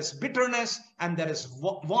 and there is bitterness, and there is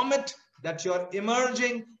vomit that you're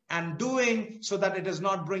emerging and doing, so that it is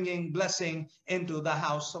not bringing blessing into the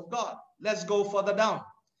house of God. Let's go further down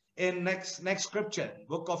in next scripture,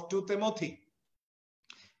 book of 2 Timothy,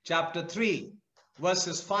 chapter 3,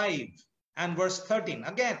 verses 5 and verse 13.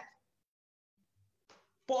 Again,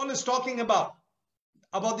 Paul is talking about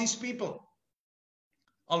these people.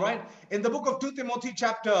 All right. In the book of 2 Timothy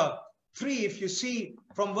chapter 3, if you see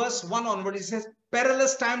from verse 1 onward, it says,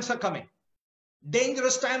 perilous times are coming.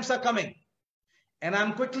 Dangerous times are coming. And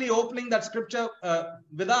I'm quickly opening that scripture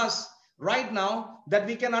with us right now, that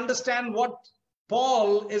we can understand what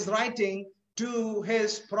Paul is writing to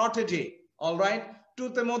his protege. All right.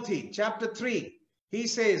 2 Timothy chapter 3. He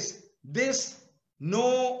says, this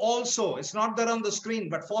know also, it's not there on the screen,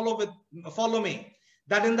 but follow me,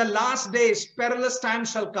 that in the last days perilous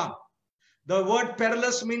times shall come. The word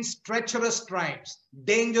perilous means treacherous times,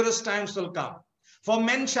 dangerous times will come. For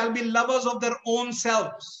men shall be lovers of their own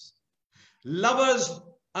selves, lovers,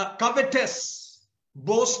 covetous,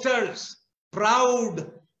 boasters,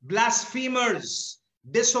 proud, blasphemers,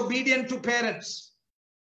 disobedient to parents,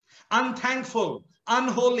 unthankful,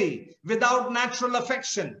 unholy, without natural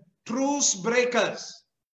affection, truce breakers.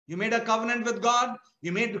 You made a covenant with God.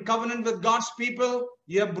 You made a covenant with God's people.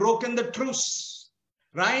 You have broken the truce,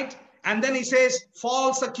 right? And then he says,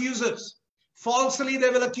 false accusers. Falsely they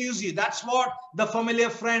will accuse you. That's what the familiar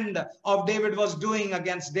friend of David was doing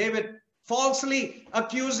against David. Falsely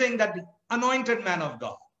accusing that anointed man of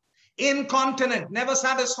God. Incontinent, never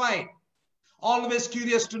satisfied. Always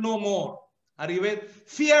curious to know more. Are you with?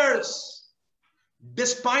 Fierce.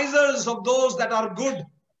 Despisers of those that are good.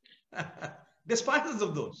 Despisers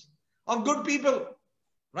of those. Of good people.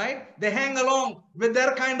 Right? They hang along with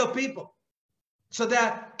their kind of people. So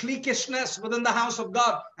their cliquishness within the house of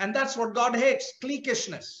God. And that's what God hates.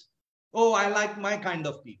 Cliquishness. Oh, I like my kind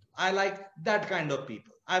of people. I like that kind of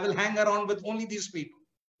people. I will hang around with only these people.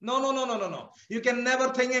 No. You can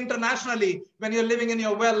never think internationally when you're living in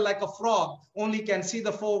your well like a frog. Only can see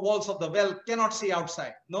the four walls of the well. Cannot see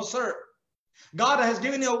outside. No, sir. God has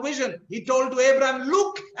given you a vision. He told to Abraham,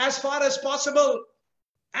 look as far as possible.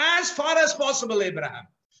 As far as possible, Abraham.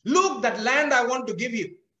 Look, that land I want to give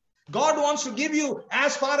you. God wants to give you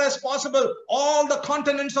as far as possible all the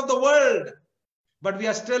continents of the world. But we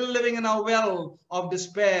are still living in a well of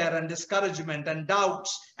despair and discouragement and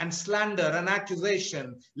doubts and slander and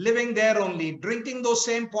accusation, living there only, drinking those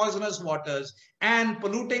same poisonous waters and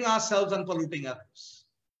polluting ourselves and polluting others.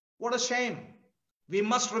 What a shame. We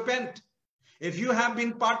must repent. If you have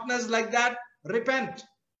been partners like that, repent.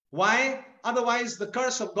 Why? Otherwise, the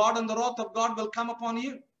curse of God and the wrath of God will come upon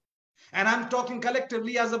you. And I'm talking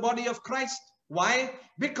collectively as a body of Christ. Why?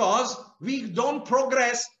 Because we don't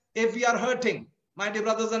progress if we are hurting, my dear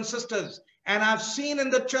brothers and sisters. And I've seen in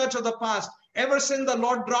the church of the past, ever since the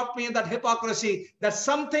Lord dropped me in that hypocrisy, that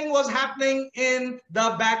something was happening in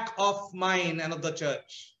the back of mine and of the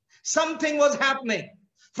church. Something was happening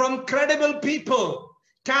from credible people.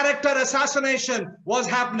 Character assassination was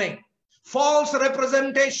happening. False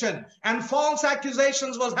representation and false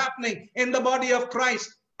accusations was happening in the body of Christ.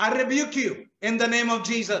 I rebuke you in the name of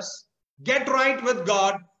Jesus. Get right with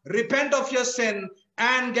God, repent of your sin,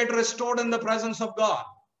 and get restored in the presence of God.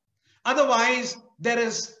 Otherwise, there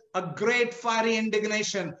is a great fiery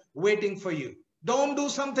indignation waiting for you. Don't do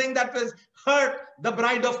something that will hurt the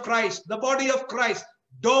bride of Christ, the body of Christ.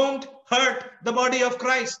 Don't hurt the body of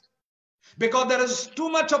Christ, because there is too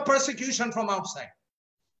much of persecution from outside.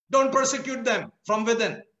 Don't persecute them from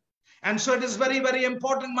within. And so it is very, very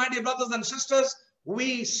important, my dear brothers and sisters,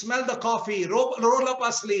 we smell the coffee, roll up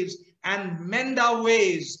our sleeves and mend our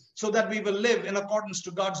ways so that we will live in accordance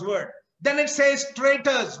to God's word. Then it says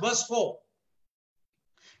traitors, verse 4.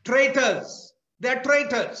 Traitors, they're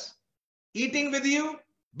traitors. Eating with you,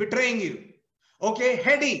 betraying you. Okay,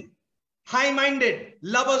 heady, high-minded,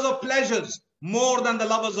 lovers of pleasures more than the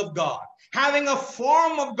lovers of God. Having a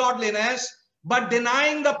form of godliness, but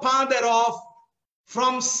denying the power thereof,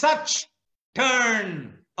 from such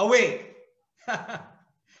turn away.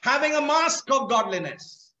 Having a mask of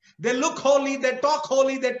godliness. They look holy, they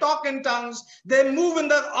talk in tongues, they move in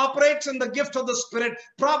the, operates in the gift of the Spirit,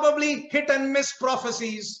 probably hit and miss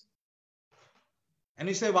prophecies. And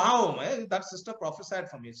you say, wow, that sister prophesied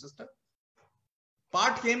for me, sister.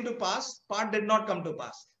 Part came to pass, part did not come to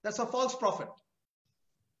pass. That's a false prophet.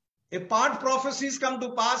 If part prophecies come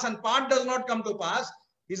to pass and part does not come to pass,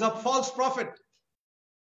 he's a false prophet.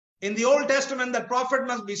 In the Old Testament, that prophet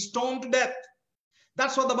must be stoned to death.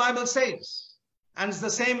 That's what the Bible says. And it's the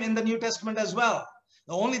same in the New Testament as well.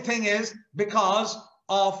 The only thing is, because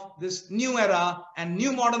of this new era and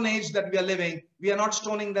new modern age that we are living, we are not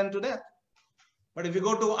stoning them to death. But if you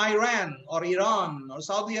go to Iran or Iran or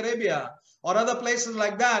Saudi Arabia or other places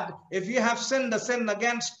like that, if you have sinned a sin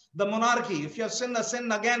against the monarchy, if you have sinned a sin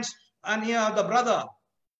against the brother,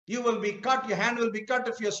 you will be cut, your hand will be cut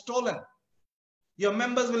if you're stolen. Your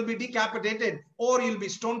members will be decapitated or you'll be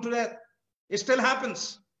stoned to death. It still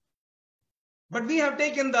happens. But we have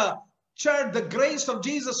taken the church, the grace of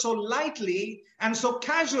Jesus so lightly and so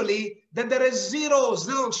casually that there is zero,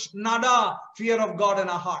 zilch, nada fear of God in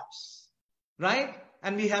our hearts. Right?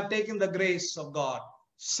 And we have taken the grace of God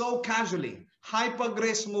so casually. Hyper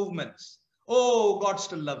grace movements. Oh, God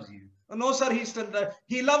still loves you. No, sir,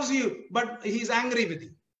 he loves you, but he's angry with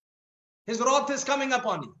you. His wrath is coming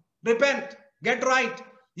upon you. Repent, get right.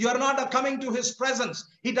 You are not coming to his presence.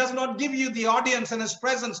 He does not give you the audience in his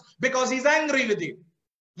presence because he's angry with you.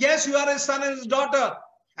 Yes, you are his son and his daughter,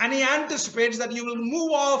 and he anticipates that you will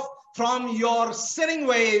move off from your sinning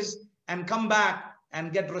ways and come back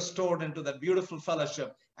and get restored into that beautiful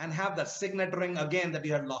fellowship and have that signet ring again that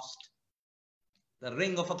you had lost. The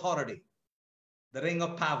ring of authority, the ring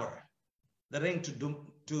of power, the ring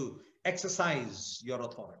to exercise your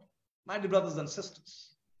authority. My dear brothers and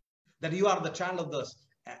sisters, that you are the child of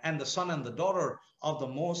the son and the daughter of the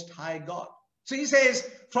Most High God. So he says,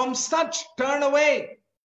 from such turn away,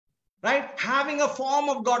 right? Having a form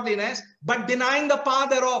of godliness, but denying the power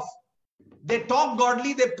thereof. They talk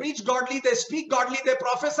godly, they preach godly, they speak godly, they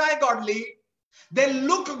prophesy godly, they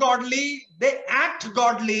look godly, they act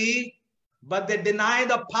godly, but they deny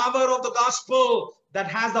the power of the gospel that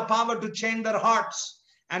has the power to change their hearts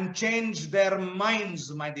and change their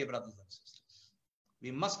minds, my dear brothers and sisters. We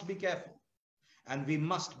must be careful and we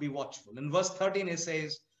must be watchful. In verse 13 it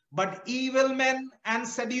says, but evil men and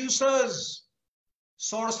seducers,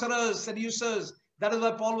 sorcerers, seducers. That is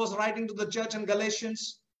why Paul was writing to the church in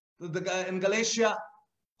in Galatia,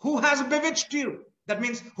 who has bewitched you? That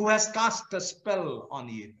means who has cast a spell on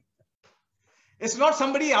you. It's not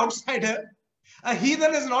somebody outsider. A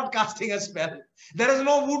heathen is not casting a spell. There is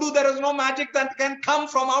no voodoo, there is no magic that can come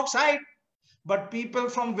from outside. But people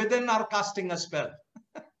from within are casting a spell.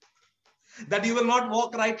 That you will not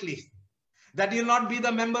walk rightly. That you will not be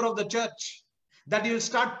the member of the church. That you will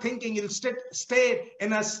start thinking, you will stay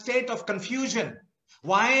in a state of confusion.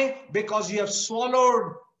 Why? Because you have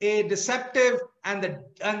swallowed a deceptive and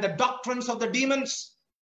the doctrines of the demons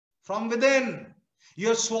from within. You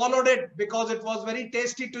have swallowed it because it was very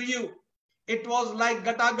tasty to you. It was like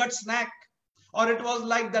gata-gut snack, or it was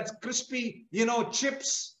like that crispy,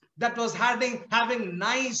 chips that was having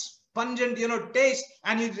nice, pungent, taste,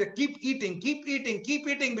 and you keep eating,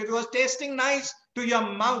 because it was tasting nice to your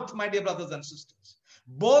mouth, my dear brothers and sisters.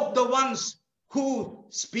 Both the ones who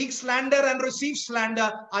speak slander and receive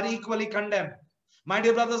slander are equally condemned. My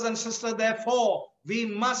dear brothers and sisters, therefore, we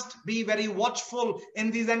must be very watchful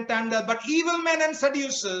in these end times. But evil men and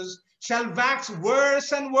seducers shall wax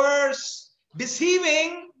worse and worse,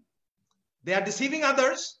 deceiving. They are deceiving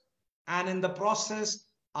others, and in the process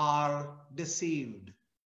are deceived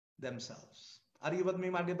themselves. Are you with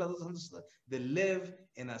me, my dear brothers and sisters? They live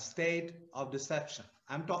in a state of deception.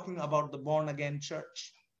 I'm talking about the born-again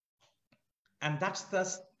church. And that's the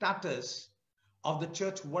status of the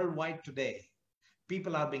church worldwide today.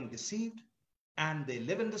 People are being deceived and they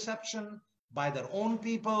live in deception by their own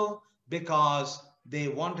people because they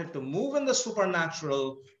wanted to move in the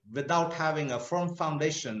supernatural without having a firm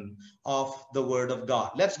foundation of the word of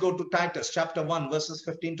God. Let's go to Titus chapter 1 verses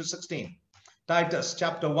 15 to 16. Titus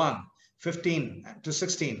chapter 1, 15 to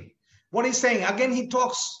 16. What he's saying, again he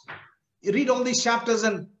talks, you read all these chapters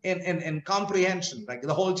in comprehension, like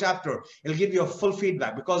the whole chapter. It'll give you a full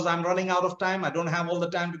feedback. Because I'm running out of time, I don't have all the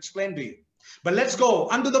time to explain to you. But let's go.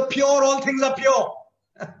 Unto the pure, all things are pure.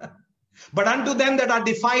 But unto them that are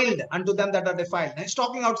defiled, unto them that are defiled. Now he's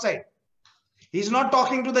talking outside. He's not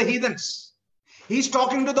talking to the heathens. He's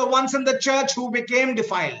talking to the ones in the church who became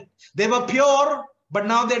defiled. They were pure, but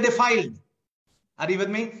now they're defiled. Are you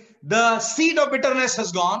with me? The seed of bitterness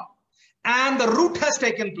has gone and the root has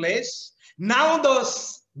taken place. Now the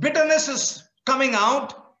bitterness is coming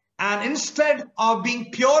out, and instead of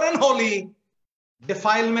being pure and holy,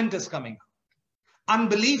 defilement is coming out.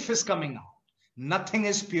 Unbelief is coming out. Nothing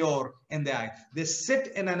is pure in their eye. They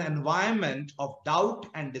sit in an environment of doubt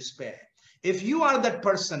and despair. If you are that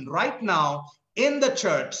person right now in the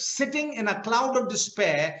church, sitting in a cloud of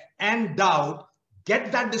despair and doubt,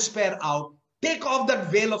 get that despair out. Take off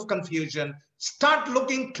that veil of confusion. Start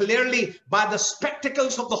looking clearly by the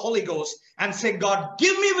spectacles of the Holy Ghost and say, God,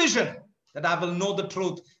 give me vision that I will know the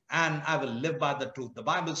truth and I will live by the truth. The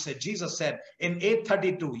Bible said, Jesus said in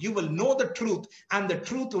 8:32, you will know the truth and the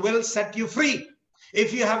truth will set you free.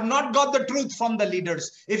 If you have not got the truth from the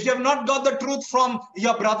leaders, if you have not got the truth from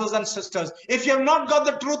your brothers and sisters, if you have not got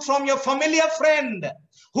the truth from your familiar friend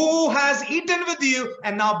who has eaten with you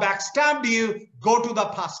and now backstabbed you, go to the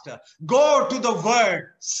pastor, go to the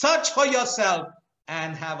word, search for yourself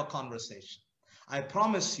and have a conversation. I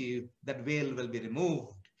promise you that veil will be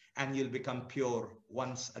removed and you'll become pure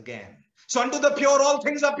once again. So unto the pure, all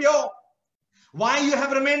things are pure. Why you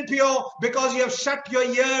have remained pure? Because you have shut your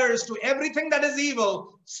ears to everything that is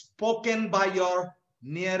evil, spoken by your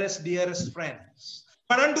nearest, dearest friends.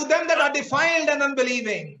 But unto them that are defiled and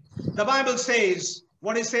unbelieving, the Bible says,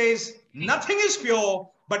 what it says, nothing is pure,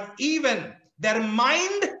 but even their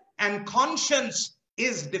mind and conscience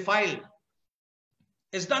is defiled.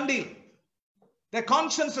 It's done deal. Their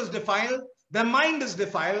conscience is defiled. Their mind is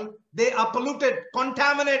defiled. They are polluted,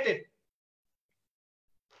 contaminated.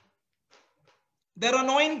 Their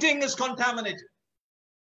anointing is contaminated.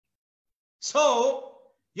 So,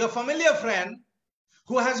 your familiar friend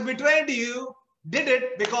who has betrayed you did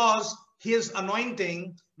it because his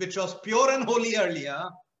anointing, which was pure and holy earlier,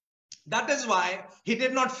 that is why he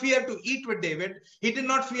did not fear to eat with David. He did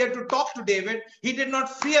not fear to talk to David. He did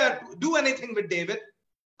not fear to do anything with David.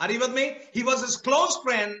 Are you with me? He was his close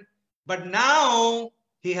friend, but now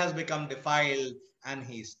he has become defiled and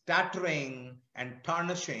he's tattering and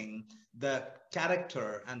tarnishing the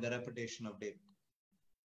character and the reputation of David.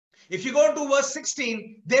 If you go to verse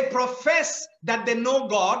 16, they profess that they know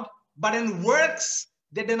God, but in works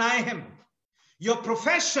they deny him. Your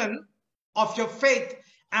profession of your faith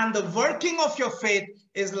and the working of your faith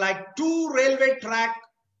is like two railway track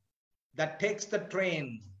that takes the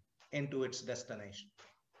train into its destination.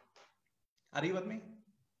 Are you with me?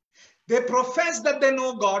 They profess that they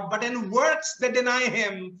know God, but in works they deny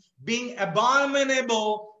him, being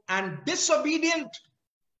abominable and disobedient.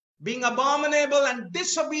 Being abominable and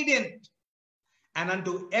disobedient. And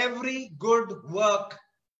unto every good work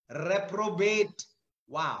reprobate.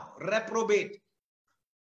 Wow, reprobate.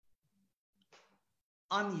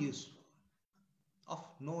 Unuseful. Of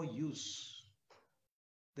no use.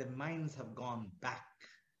 Their minds have gone back.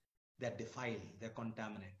 They're defiled. They're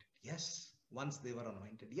contaminated. Yes, once they were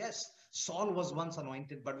anointed. Yes, Saul was once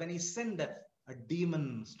anointed, but when he sinned, a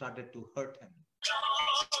demon started to hurt him.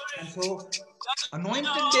 And so,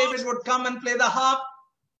 anointed David would come and play the harp,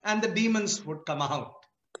 and the demons would come out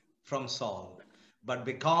from Saul. But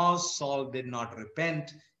because Saul did not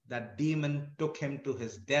repent, that demon took him to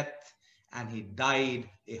his death, and he died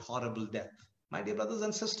a horrible death. My dear brothers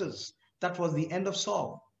and sisters, that was the end of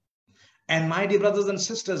Saul. And my dear brothers and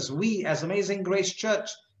sisters, we as Amazing Grace Church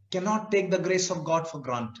cannot take the grace of God for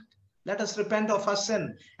granted. Let us repent of our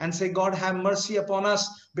sin and say, God, have mercy upon us,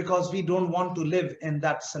 because we don't want to live in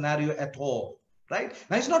that scenario at all. Right?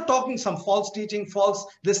 Now, he's not talking some false teaching, false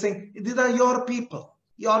this thing. These are your people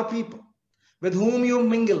with whom you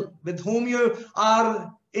mingle, with whom you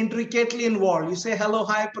are intricately involved. You say, hello,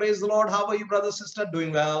 hi, praise the Lord. How are you, brother, sister?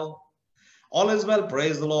 Doing well. All is well,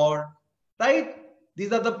 praise the Lord. Right?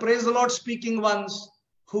 These are the praise the Lord speaking ones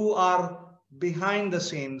who are behind the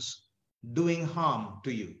scenes doing harm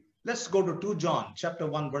to you. Let's go to 2 John chapter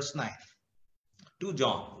 1 verse 9. 2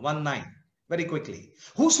 John 1:9. Very quickly.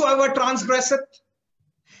 Whosoever transgresseth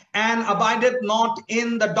and abideth not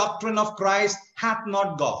in the doctrine of Christ hath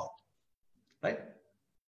not God. Right?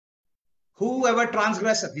 Whoever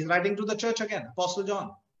transgresseth, he's writing to the church again, Apostle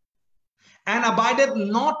John. And abideth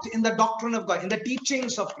not in the doctrine of God, in the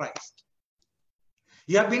teachings of Christ.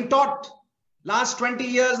 You have been taught. Last 20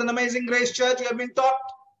 years in Amazing Grace Church, you have been taught.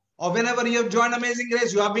 Or whenever you have joined Amazing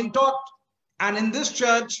Grace, you have been taught. And in this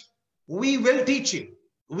church, we will teach you.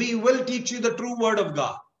 We will teach you the true word of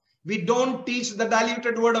God. We don't teach the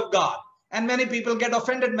diluted word of God. And many people get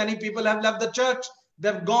offended. Many people have left the church.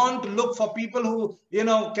 They've gone to look for people who,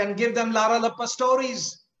 can give them Lara Lappa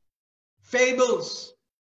stories, fables,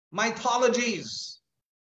 mythologies.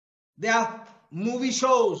 They are movie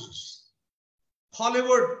shows,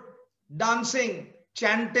 Hollywood, dancing,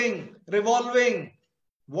 chanting, revolving,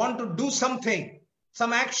 want to do something,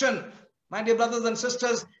 some action. My dear brothers and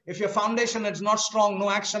sisters, if your foundation is not strong, no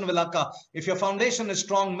action will occur. If your foundation is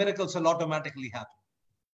strong, miracles will automatically happen.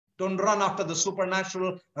 Don't run after the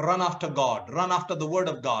supernatural, run after God. Run after the word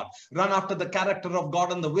of God. Run after the character of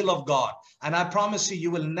God and the will of God. And I promise you,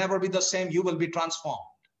 you will never be the same. You will be transformed.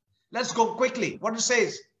 Let's go quickly. What it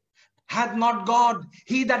says? Hath not God,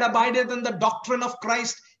 he that abideth in the doctrine of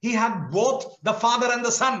Christ, he hath both the Father and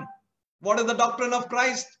the Son. What is the doctrine of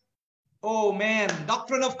Christ? Oh man,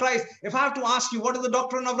 doctrine of Christ. If I have to ask you, what is the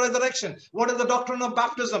doctrine of resurrection? What is the doctrine of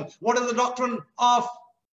baptism? What is the doctrine of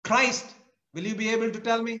Christ? Will you be able to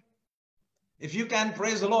tell me? If you can,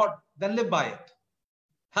 praise the Lord, then live by it.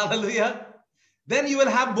 Hallelujah. Then you will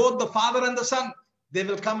have both the Father and the Son. They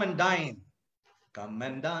will come and dine. Come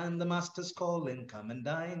and dine, the Master's calling. Come and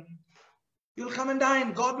dine. You'll come and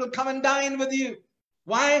dine. God will come and dine with you.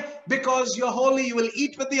 Why? Because you're holy. You will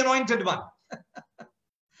eat with the anointed one.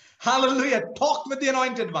 Hallelujah. Talk with the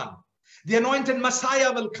anointed one. The anointed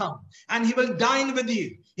Messiah will come and he will dine with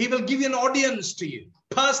you. He will give you an audience to you.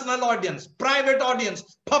 Personal audience, private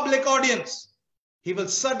audience, public audience. He will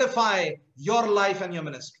certify your life and your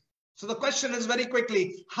ministry. So the question is very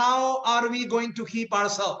quickly, how are we going to keep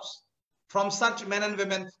ourselves from such men and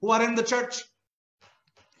women who are in the church?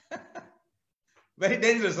 Very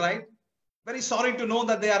dangerous, right? Very sorry to know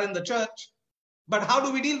that they are in the church. But how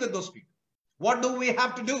do we deal with those people? What do we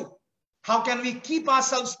have to do? How can we keep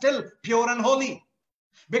ourselves still pure and holy?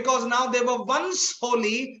 Because now they were once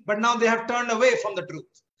holy, but now they have turned away from the truth.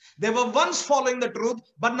 They were once following the truth,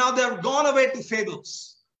 but now they have gone away to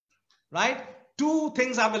fables. Right? Two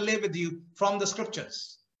things I will lay with you from the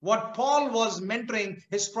scriptures. What Paul was mentoring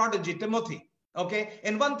his prodigy, Timothy. Okay?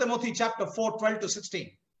 In 1 Timothy chapter 4, 12 to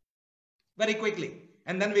 16. Very quickly.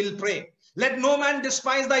 And then we'll pray. Let no man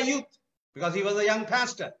despise thy youth. Because he was a young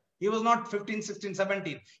pastor. He was not 15, 16,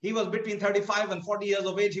 17. He was between 35 and 40 years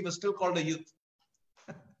of age. He was still called a youth.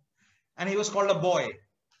 And he was called a boy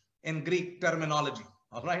in Greek terminology.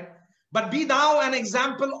 All right. But be thou an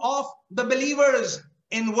example of the believers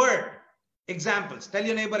in word. Examples. Tell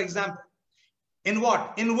your neighbor example. In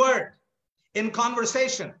what? In word, in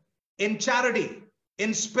conversation, in charity,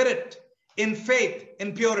 in spirit, in faith,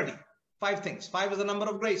 in purity. 5 things. 5 is the number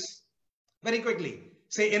of grace. Very quickly.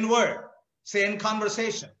 Say in word. Say in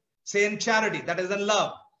conversation. Say in charity. That is in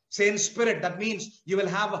love. Say in spirit. That means you will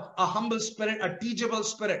have a humble spirit, a teachable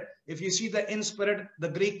spirit. If you see the in spirit, the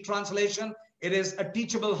Greek translation, it is a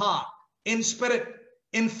teachable heart. In spirit,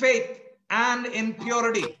 in faith, and in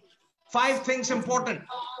purity. 5 things important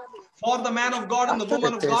for the man of God and the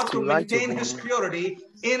woman of God to maintain his purity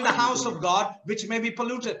in the house of God, which may be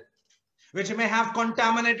polluted, which may have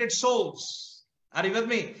contaminated souls. Are you with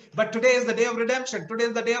me? But today is the day of redemption. Today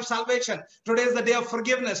is the day of salvation. Today is the day of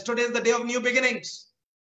forgiveness. Today is the day of new beginnings.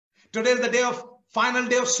 Today is the day of final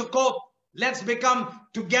day of Sukkot. Let's become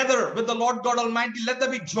together with the Lord God Almighty. Let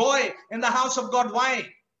there be joy in the house of God. Why?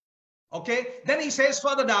 Okay. Then he says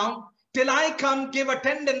further down, till I come, give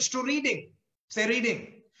attendance to reading. Say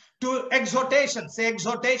reading. To exhortation. Say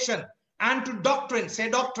exhortation. And to doctrine. Say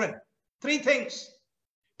doctrine. 3 things.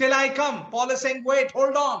 Till I come. Paul is saying, wait,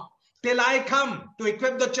 hold on. Till I come to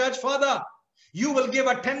equip the church further. You will give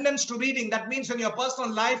attendance to reading. That means in your personal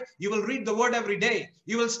life, you will read the word every day.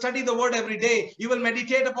 You will study the word every day. You will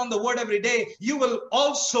meditate upon the word every day. You will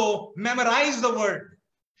also memorize the word.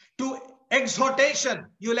 To exhortation,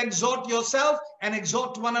 you will exhort yourself and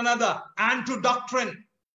exhort one another. And to doctrine.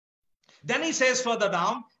 Then he says further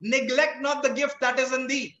down, neglect not the gift that is in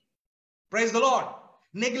thee. Praise the Lord.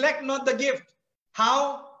 Neglect not the gift.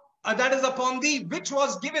 How? That is upon thee, which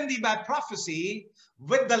was given thee by prophecy,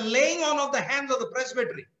 with the laying on of the hands of the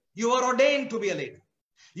presbytery. You are ordained to be a leader.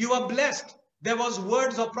 You are blessed. There was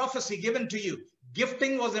words of prophecy given to you.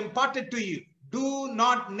 Gifting was imparted to you. Do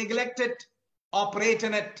not neglect it. Operate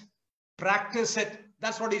in it. Practice it.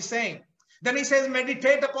 That's what he's saying. Then he says,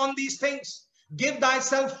 meditate upon these things. Give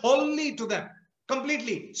thyself wholly to them.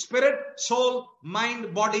 Completely. Spirit, soul,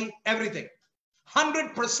 mind, body, everything.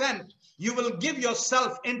 100%. You will give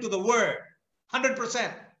yourself into the word.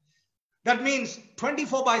 100%. That means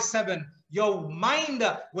 24/7, your mind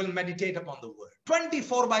will meditate upon the word.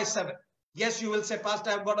 24/7. Yes, you will say,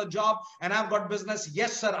 Pastor, I've got a job and I've got business.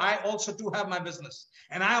 Yes, sir, I also too have my business.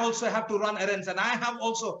 And I also have to run errands. And I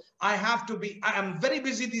am very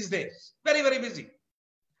busy these days. Very, very busy.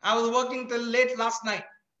 I was working till late last night.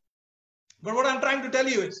 But what I'm trying to tell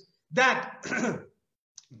you is that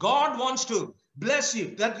God wants to bless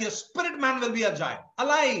you, that your spirit man will be agile,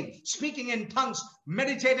 alive, speaking in tongues,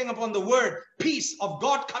 meditating upon the word, peace of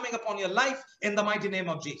God coming upon your life in the mighty name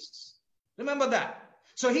of Jesus. Remember that.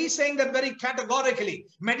 So he's saying that very categorically,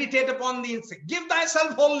 meditate upon these things. Give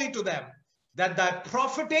thyself wholly to them, that thy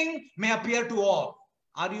profiting may appear to all.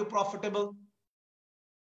 Are you profitable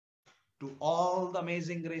to all the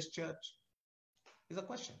Amazing Grace Church? Is a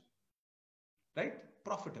question. Right?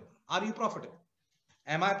 Profitable. Are you profitable?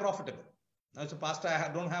 Am I profitable? Now, as a pastor, I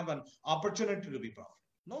don't have an opportunity to be profitable.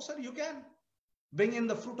 No, sir, you can. Bring in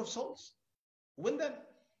the fruit of souls. Win them.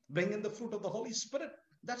 Bring in the fruit of the Holy Spirit.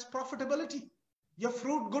 That's profitability. Your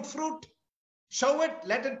fruit, good fruit. Show it.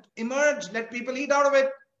 Let it emerge. Let people eat out of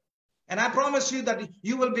it. And I promise you that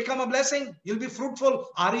you will become a blessing. You'll be fruitful.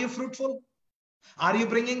 Are you fruitful? Are you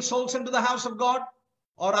bringing souls into the house of God?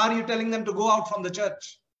 Or are you telling them to go out from the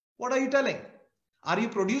church? What are you telling? Are you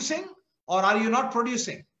producing or are you not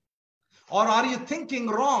producing? Or are you thinking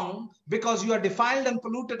wrong because you are defiled and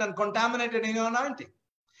polluted and contaminated in your anointing?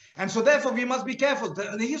 And so therefore we must be careful.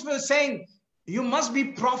 He's saying you must be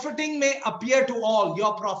profiting may appear to all.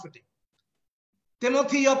 You're profiting.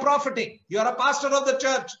 Timothy, you're profiting. You're a pastor of the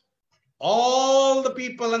church. All the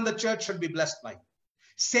people in the church should be blessed by you.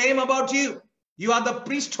 Same about you. You are the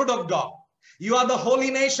priesthood of God. You are the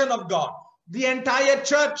holy nation of God. The entire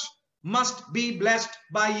church must be blessed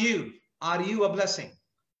by you. Are you a blessing?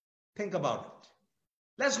 Think about it.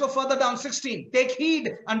 Let's go further down. 16. Take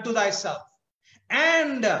heed unto thyself.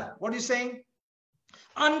 And what are you saying?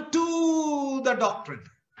 Unto the doctrine.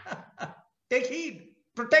 Take heed.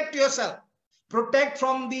 Protect yourself. Protect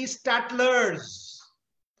from these tattlers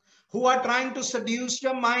who are trying to seduce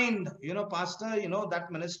your mind. You know, pastor, you know,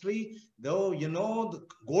 that ministry, though, you know, the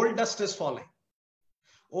gold dust is falling.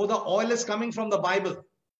 Oh, the oil is coming from the Bible.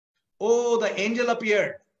 Oh, the angel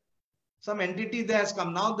appeared. Some entity there has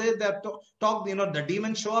come. Now they have talked, you know, the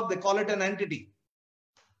demons show up, they call it an entity.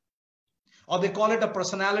 Or they call it a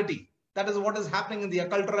personality. That is what is happening in the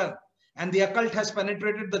occult realm. And the occult has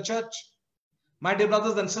penetrated the church. My dear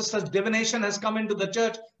brothers and sisters, divination has come into the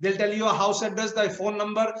church. They'll tell you your house address, the phone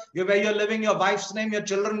number, where you're living, your wife's name, your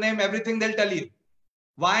children's name, everything they'll tell you.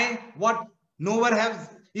 Why? What? Nowhere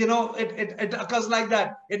have, you know, it occurs like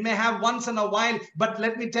that. It may have once in a while, but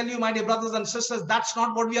let me tell you, my dear brothers and sisters, that's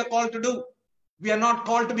not what we are called to do. We are not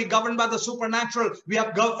called to be governed by the supernatural. We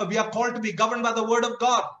are called to be governed by the word of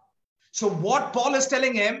God. So what Paul is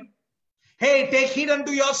telling him, hey, take heed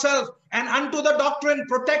unto yourself and unto the doctrine,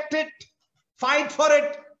 protect it, fight for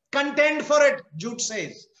it, contend for it. Jude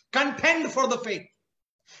says, contend for the faith.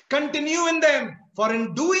 Continue in them, for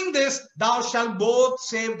in doing this, thou shalt both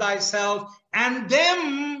save thyself and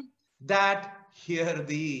them that hear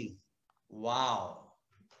thee. Wow.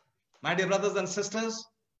 My dear brothers and sisters,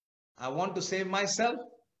 I want to save myself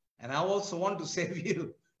and I also want to save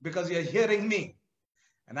you because you're hearing me.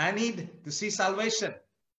 And I need to see salvation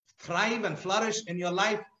thrive and flourish in your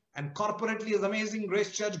life and corporately as Amazing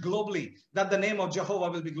Grace Church globally, that the name of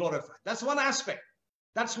Jehovah will be glorified. That's one aspect.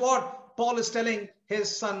 That's what Paul is telling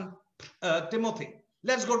his son Timothy.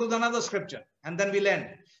 Let's go to another scripture and then we'll end.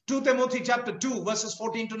 2 Timothy chapter 2 verses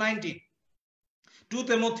 14 to 19. 2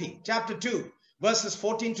 Timothy chapter 2 verses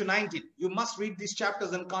 14 to 19. You must read these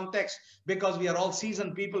chapters in context because we are all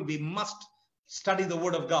seasoned people. We must study the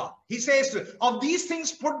word of God. He says, of these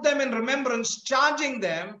things put them in remembrance, charging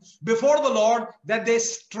them before the Lord that they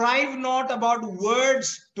strive not about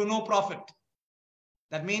words to no profit.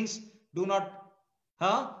 That means do not,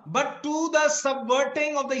 but to the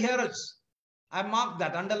subverting of the hearers. I marked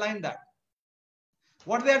that, underline that.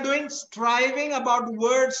 What they are doing? Striving about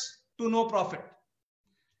words to no profit.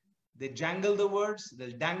 They jangle the words,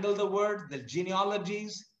 they'll dangle the words, they'll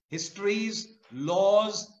genealogies, histories,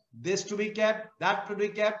 laws, this to be kept, that to be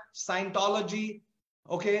kept, Scientology,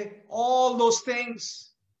 okay, all those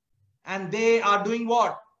things. And they are doing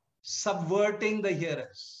what? Subverting the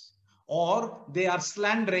hearers. Or they are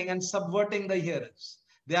slandering and subverting the hearers.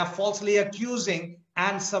 They are falsely accusing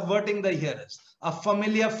and subverting the hearers. A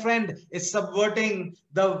familiar friend is subverting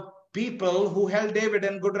the people who held David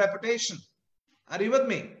in good reputation. Are you with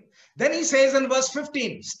me? Then he says in verse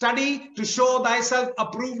 15, study to show thyself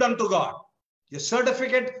approved unto God. Your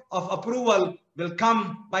certificate of approval will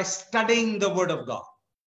come by studying the word of God.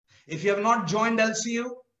 If you have not joined LCU,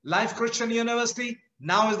 Life Christian University,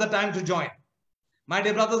 now is the time to join. My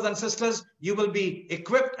dear brothers and sisters, you will be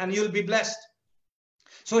equipped and you will be blessed.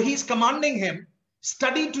 So he's commanding him,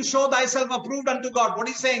 study to show thyself approved unto God. What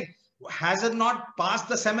he's saying, has it not passed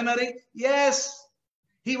the seminary? Yes.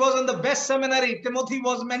 He was in the best seminary. Timothy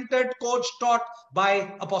was mentored, coached, taught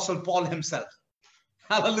by Apostle Paul himself.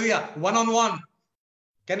 Hallelujah. One-on-one.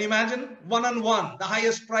 Can you imagine? One-on-one, the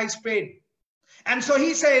highest price paid. And so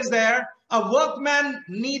he says there, a workman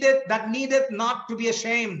needeth not to be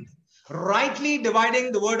ashamed, rightly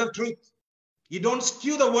dividing the word of truth. You don't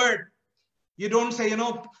skew the word. You don't say,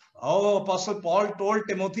 oh, Apostle Paul told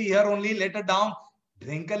Timothy here only, later down,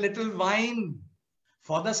 drink a little wine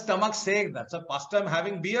for the stomach's sake. That's a pastor. I'm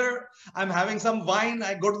having beer. I'm having some wine.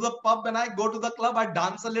 I go to the pub and I go to the club. I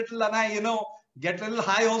dance a little and I, get a little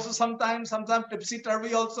high also sometimes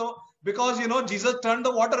tipsy-turvy also. Because, Jesus turned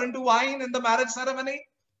the water into wine in the marriage ceremony.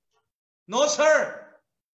 No, sir.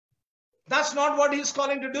 That's not what he's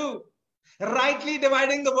calling to do. Rightly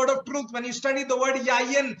dividing the word of truth. When you study the word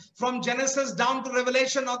yayin from Genesis down to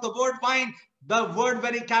Revelation of the word wine, the word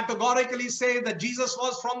very categorically says that Jesus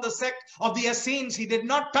was from the sect of the Essenes. He did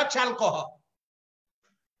not touch alcohol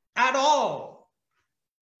at all.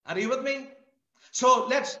 Are you with me? So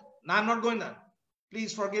I'm not going there.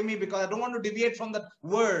 Please forgive me because I don't want to deviate from the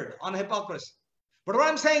word on hypocrisy. But what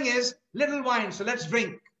I'm saying is little wine. So let's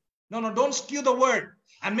drink. No, don't skew the word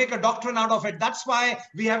and make a doctrine out of it. That's why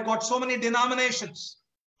we have got so many denominations.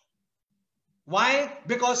 Why?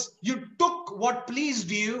 Because you took what pleased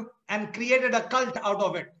you and created a cult out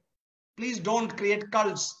of it. Please don't create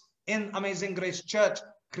cults in Amazing Grace Church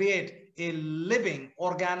create a living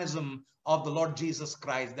organism of the Lord Jesus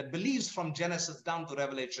Christ that believes from Genesis down to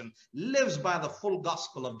Revelation, lives by the full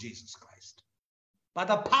gospel of Jesus Christ, by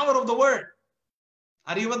the power of the word.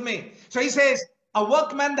 Are you with me? So he says, a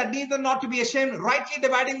workman that needeth not to be ashamed, rightly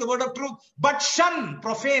dividing the word of truth, but shun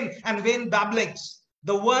profane and vain babblings.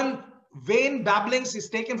 The one vain babblings is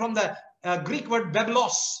taken from the Greek word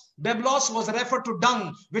beblos. Beblos was referred to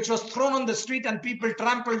dung, which was thrown on the street and people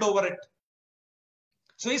trampled over it.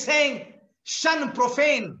 So he's saying, shun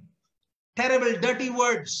profane, terrible, dirty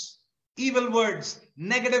words, evil words,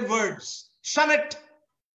 negative words. Shun it.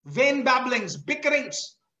 Vain babblings,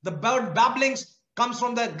 bickerings. The word babblings comes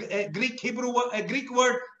from the Greek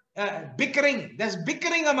word bickering. There's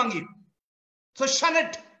bickering among you. So shun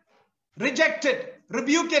it, reject it,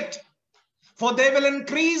 rebuke it. For they will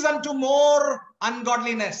increase unto more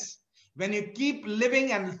ungodliness. When you keep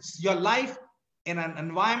living and your life in an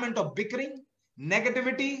environment of bickering,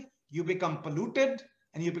 negativity, you become polluted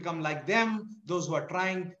and you become like them, those who are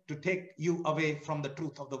trying to take you away from the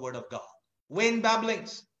truth of the word of God. Vain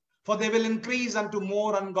babblings, for they will increase unto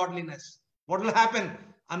more ungodliness. What will happen?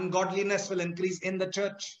 Ungodliness will increase in the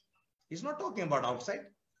church. He's not talking about outside.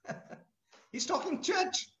 He's talking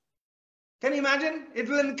church. Can you imagine? It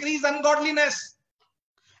will increase ungodliness.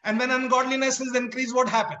 And when ungodliness is increased, what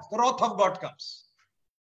happens? The wrath of God comes.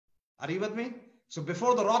 Are you with me? So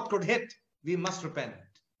before the wrath could hit, we must repent,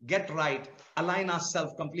 get right, align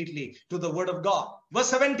ourselves completely to the word of God. Verse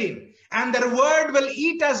 17, and their word will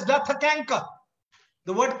eat as doth a canker.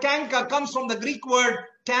 The word canker comes from the Greek word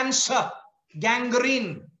cancer,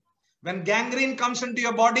 gangrene. When gangrene comes into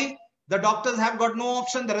your body, the doctors have got no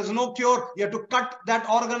option. There is no cure. You have to cut that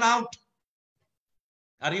organ out.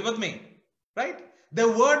 Are you with me? Right? The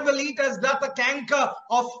word will eat as doth a canker,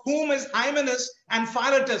 of whom is Hymenaeus and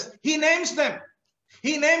Philetus. He names them.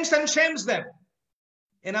 He names and shames them.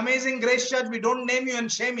 In Amazing Grace Church, we don't name you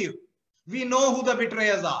and shame you. We know who the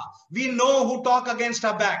betrayers are. We know who talk against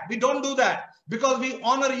our back. We don't do that because we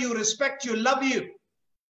honor you, respect you, love you.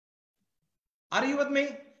 Are you with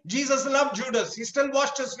me? Jesus loved Judas. He still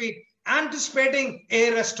washed his feet, anticipating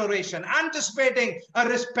a restoration, anticipating a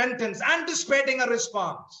repentance, anticipating a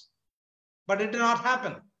response. But it did not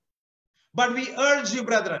happen. But we urge you,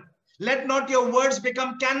 brethren, let not your words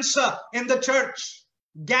become cancer in the church,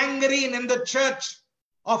 gangrene in the church,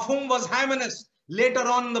 of whom was Hymenaeus. Later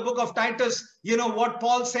on in the book of Titus, you know what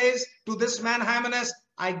Paul says to this man Hymenaeus?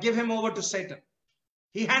 I give him over to Satan.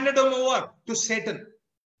 He handed him over to Satan.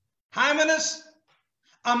 Hymenaeus,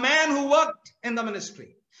 a man who worked in the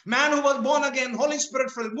ministry, man who was born again, Holy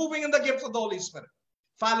Spirit filled, moving in the gifts of the Holy Spirit.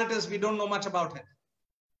 Philetus, we don't know much about him.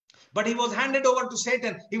 But he was handed over to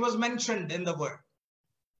Satan. He was mentioned in the word.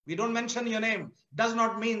 We don't mention your name. Does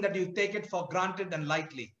not mean that you take it for granted and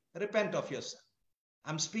lightly. Repent of yourself.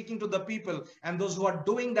 I'm speaking to the people and those who are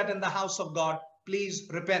doing that in the house of God. Please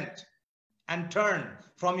repent and turn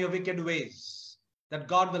from your wicked ways, that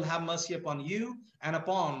God will have mercy upon you and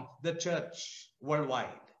upon the church worldwide.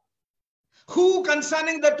 Who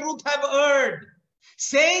concerning the truth have erred,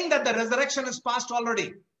 saying that the resurrection is past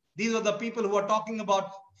already. These are the people who are talking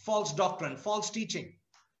about false doctrine, false teaching.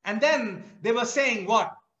 And then they were saying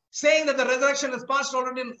what? Saying that the resurrection is past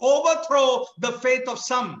already and overthrow the faith of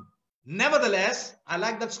some. Nevertheless, I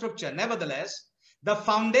like that scripture. Nevertheless, the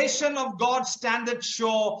foundation of God standeth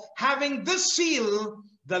sure, having this seal,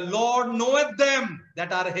 the Lord knoweth them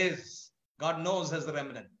that are his. God knows as the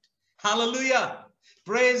remnant. Hallelujah.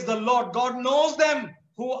 Praise the Lord. God knows them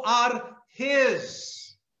who are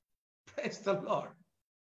his. Praise the Lord.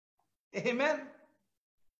 Amen.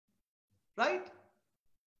 Right?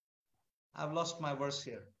 I've lost my verse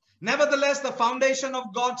here. Nevertheless, the foundation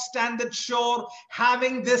of God standeth sure,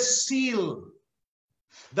 having this seal.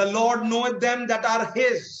 The Lord knoweth them that are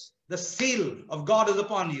his. The seal of God is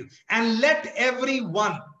upon you. And let every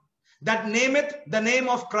one that nameth the name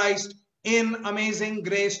of Christ in Amazing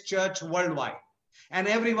Grace Church worldwide, and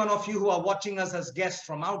every one of you who are watching us as guests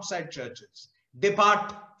from outside churches,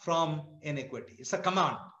 depart from iniquity. It's a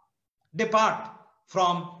command. Depart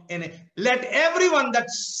from iniquity. Let everyone that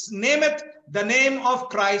nameth the name of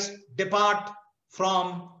Christ depart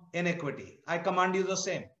from iniquity. I command you the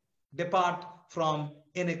same. Depart from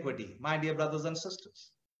iniquity, my dear brothers and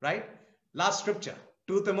sisters. Right? Last scripture,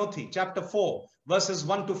 2 Timothy chapter 4, verses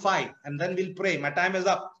 1 to 5. And then we'll pray. My time is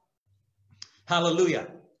up. Hallelujah.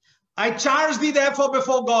 I charge thee therefore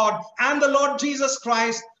before God and the Lord Jesus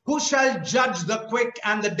Christ, who shall judge the quick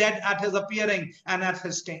and the dead at his appearing and at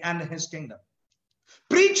his kingdom.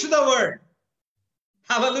 Preach the word.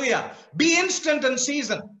 Hallelujah. Be instant in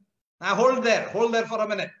season. Now hold there for a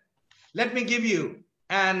minute. Let me give you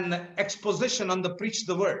an exposition on the preach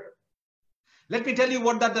the word. Let me tell you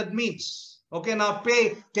what that means. Okay, now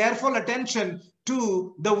pay careful attention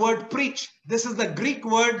to the word preach. This is the Greek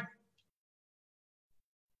word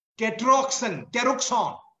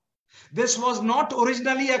keruxon. This was not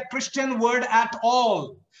originally a Christian word at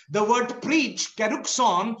all. The word preach,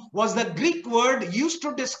 keruxon, was the Greek word used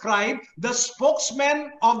to describe the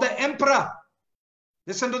spokesman of the emperor.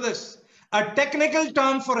 Listen to this. A technical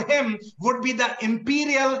term for him would be the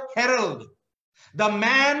imperial herald, the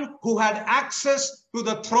man who had access to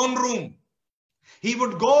the throne room. He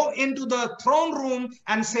would go into the throne room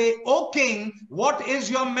and say, "O king, what is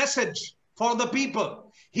your message for the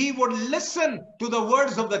people?" He would listen to the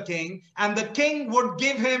words of the king, and the king would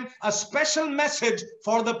give him a special message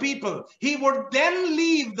for the people. He would then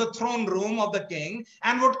leave the throne room of the king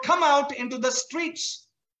and would come out into the streets.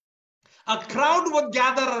 A crowd would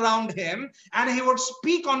gather around him, and he would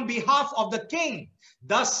speak on behalf of the king.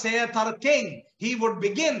 "Thus saith our king," he would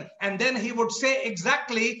begin, and then he would say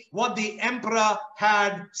exactly what the emperor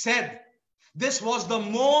had said. This was the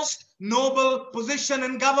most noble position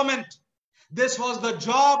in government. This was the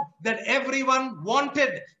job that everyone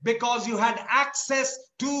wanted, because you had access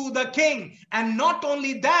to the king. And not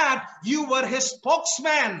only that, you were his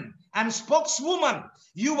spokesman and spokeswoman.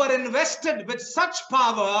 You were invested with such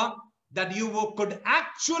power that you could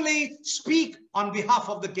actually speak on behalf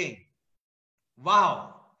of the king.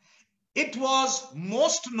 Wow. It was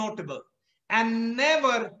most notable, and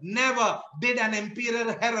never did an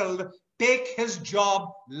imperial herald take his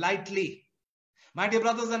job lightly. My dear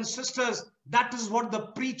brothers and sisters, that is what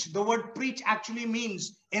the word preach actually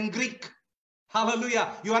means in Greek.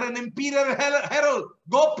 Hallelujah. You are an imperial herald.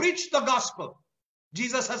 Go preach the gospel.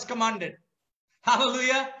 Jesus has commanded.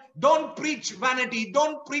 Hallelujah. Don't preach vanity.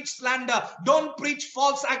 Don't preach slander. Don't preach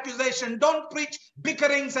false accusation. Don't preach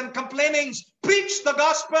bickerings and complainings. Preach the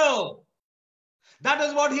gospel. That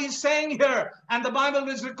is what he's saying here. And the Bible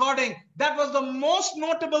is recording. That was the most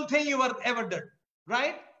notable thing you ever did.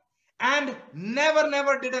 Right? And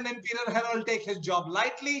never did an imperial herald take his job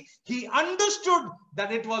lightly. He understood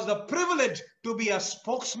that it was a privilege to be a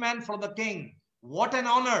spokesman for the king. What an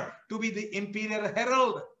honor to be the imperial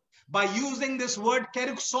herald. By using this word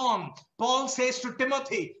keruxon, Paul says to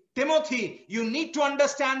Timothy, "Timothy, you need to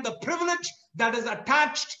understand the privilege that is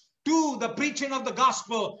attached to the preaching of the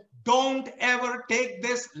gospel. Don't ever take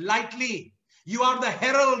this lightly. You are the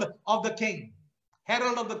herald of the king.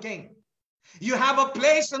 Herald of the king. You have a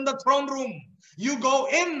place in the throne room. You go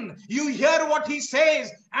in, you hear what he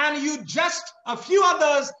says, and you just, a few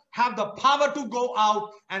others, have the power to go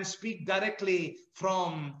out and speak directly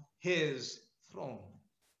from his throne."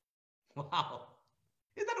 Wow.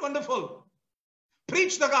 Isn't that wonderful?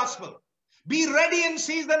 Preach the gospel. Be ready in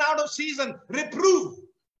season, out of season. Reprove.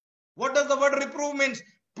 What does the word reprove mean?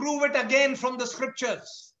 Prove it again from the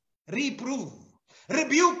scriptures. Reprove.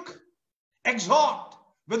 Rebuke. Exhort.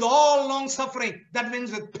 With all long suffering. That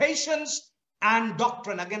means with patience and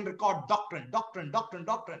doctrine. Again, record doctrine, doctrine, doctrine,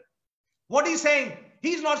 doctrine. What he's saying?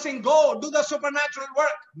 He's not saying go do the supernatural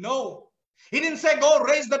work. No. He didn't say go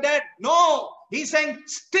raise the dead. No. He's saying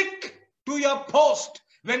stick to your post.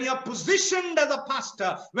 When you're positioned as a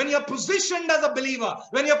pastor, when you're positioned as a believer,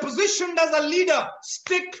 when you're positioned as a leader,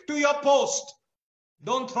 stick to your post.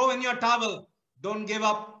 Don't throw in your towel. Don't give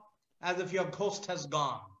up as if your ghost has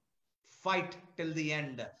gone. Fight till the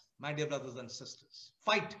end, my dear brothers and sisters.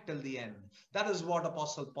 Fight till the end. That is what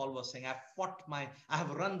Apostle Paul was saying. I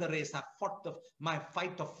have run the race. I've fought my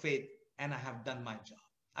fight of faith, and I have done my job.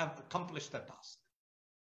 I've accomplished the task.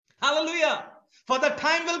 Hallelujah. For the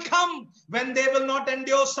time will come when they will not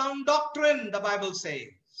endure sound doctrine, the Bible says.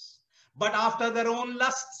 But after their own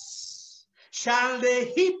lusts shall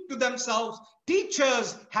they heap to themselves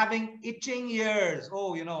teachers having itching ears.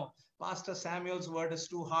 Oh, Pastor Samuel's word is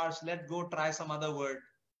too harsh. Let's go try some other word.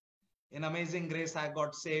 In Amazing Grace, I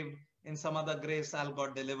got saved. In some other grace, I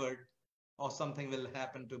got delivered. Or something will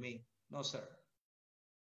happen to me. No, sir.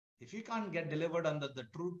 If you can't get delivered under the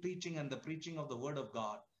true teaching and the preaching of the word of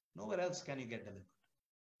God, nowhere else can you get delivered.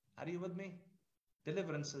 Are you with me?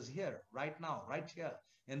 Deliverance is here, right now, right here,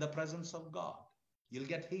 in the presence of God. You'll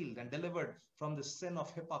get healed and delivered from the sin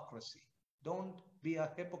of hypocrisy. Don't be a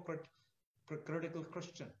hypocritical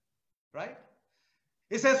Christian, right?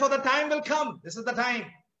 It says, for the time will come. This is the time.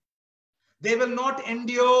 They will not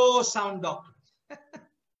endure sound doctrine.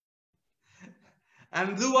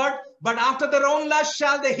 And do what? But after their own lust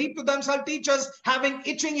shall they heap to themselves teachers having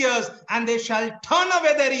itching ears, and they shall turn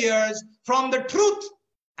away their ears from the truth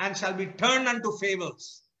and shall be turned unto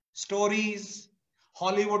fables, stories,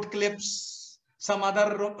 Hollywood clips, some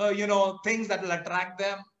other, things that will attract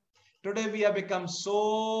them. Today we have become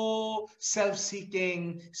so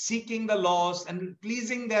self-seeking, seeking the lost and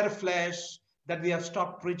pleasing their flesh, that we have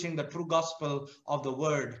stopped preaching the true gospel of the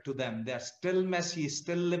word to them. They are still messy,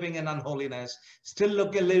 still living in unholiness, still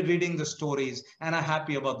reading the stories, and are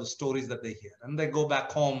happy about the stories that they hear. And they go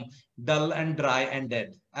back home dull and dry and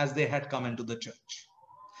dead, as they had come into the church.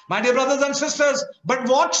 My dear brothers and sisters, but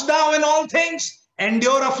watch thou in all things,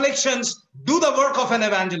 endure afflictions, do the work of an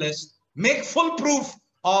evangelist, make full proof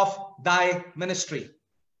of thy ministry.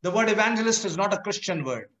 The word evangelist is not a Christian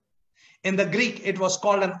word. In the Greek, it was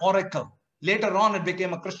called an oracle. Later on, it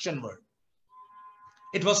became a Christian word.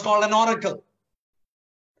 It was called an oracle.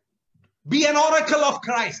 Be an oracle of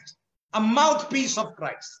Christ, a mouthpiece of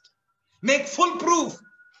Christ. Make full proof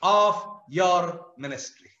of your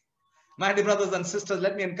ministry. My dear brothers and sisters,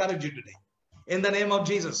 let me encourage you today. In the name of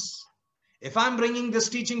Jesus, if I'm bringing this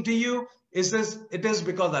teaching to you, it is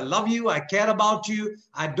because I love you, I care about you.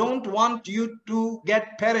 I don't want you to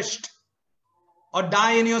get perished or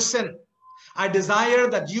die in your sin. I desire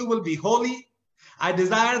that you will be holy. I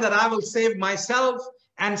desire that I will save myself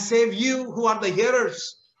and save you who are the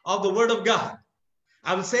hearers of the word of God.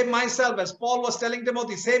 I will save myself, as Paul was telling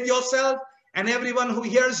Timothy, save yourself and everyone who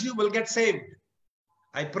hears you will get saved.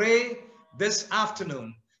 I pray this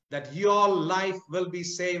afternoon that your life will be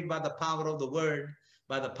saved by the power of the word,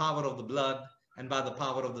 by the power of the blood, and by the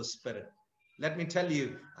power of the Spirit. Let me tell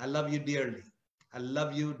you, I love you dearly. I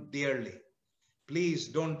love you dearly. Please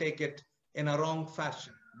don't take it in a wrong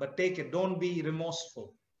fashion, but take it. Don't be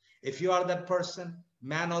remorseful. If you are that person,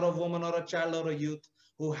 man or a woman or a child or a youth,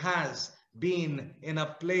 who has been in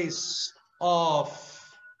a place of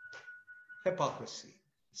hypocrisy,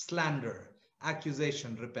 slander,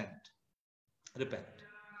 accusation, repent. Repent.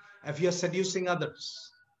 If you're seducing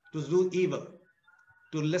others to do evil,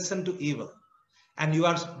 to listen to evil, and you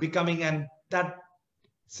are becoming that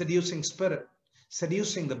seducing spirit,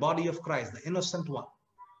 seducing the body of Christ, the innocent one,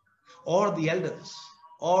 or the elders,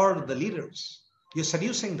 or the leaders, you're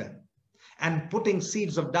seducing them and putting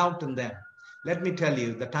seeds of doubt in them. Let me tell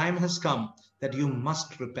you, the time has come that you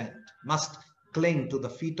must repent, must cling to the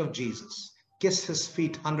feet of Jesus, kiss his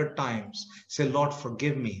feet 100 times, say, Lord,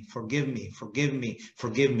 forgive me, forgive me, forgive me,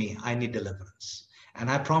 forgive me. I need deliverance. And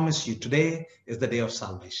I promise you, today is the day of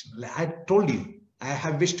salvation. I told you, I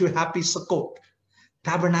have wished you a happy Sukkot,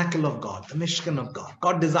 tabernacle of God, the Mishkan of God.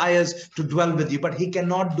 God desires to dwell with you, but he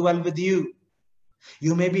cannot dwell with you.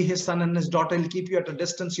 You may be his son and his daughter. He'll keep you at a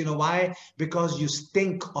distance. You know why? Because you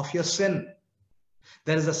stink of your sin.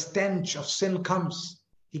 There is a stench of sin comes.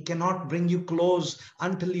 He cannot bring you close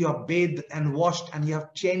until you are bathed and washed and you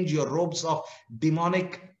have changed your robes of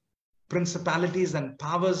demonic principalities and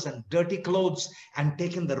powers and dirty clothes and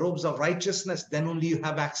taken the robes of righteousness. Then only you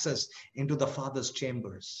have access into the Father's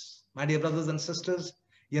chambers. My dear brothers and sisters,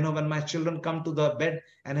 you know, when my children come to the bed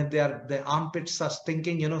and if their armpits are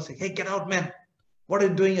stinking, you know, say, hey, get out, man. What are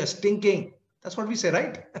you doing? You're stinking. That's what we say,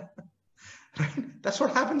 right? Right? That's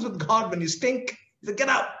what happens with God when you stink. He said, get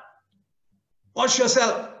out. Wash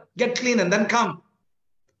yourself. Get clean and then come.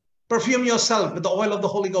 Perfume yourself with the oil of the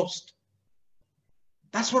Holy Ghost.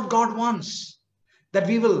 That's what God wants. That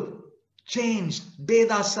we will change,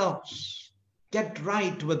 bathe ourselves, get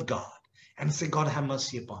right with God and say, God, have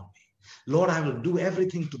mercy upon me. Lord, I will do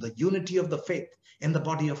everything to the unity of the faith in the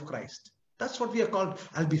body of Christ. That's what we are called.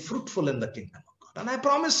 I'll be fruitful in the kingdom of God. And I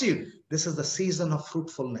promise you, this is the season of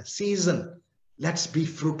fruitfulness. Let's be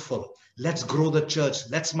fruitful. Let's grow the church.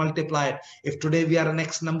 Let's multiply it. If today we are an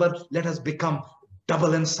X number, let us become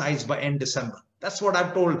double in size by end December. That's what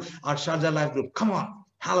I've told our Sharjah Life group. Come on.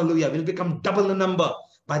 Hallelujah. We'll become double in number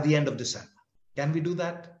by the end of December. Can we do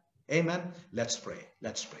that? Amen. Let's pray.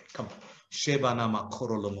 Let's pray. Come on.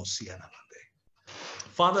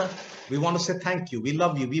 Father, we want to say thank you. We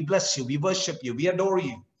love you. We bless you. We worship you. We adore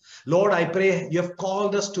you. Lord, I pray you have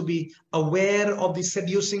called us to be aware of the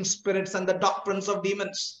seducing spirits and the doctrines of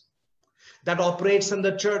demons that operates in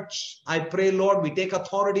the church. I pray, Lord, we take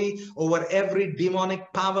authority over every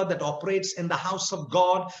demonic power that operates in the house of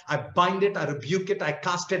God. I bind it, I rebuke it, I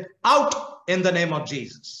cast it out in the name of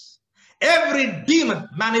Jesus. Every demon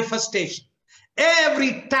manifestation,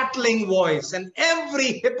 every tattling voice, and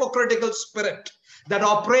every hypocritical spirit that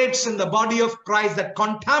operates in the body of Christ, that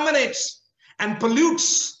contaminates and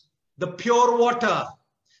pollutes the pure water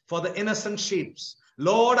for the innocent sheep.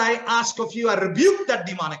 Lord, I ask of you, I rebuke that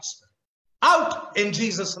demonic spirit out in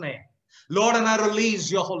Jesus' name. Lord, and I release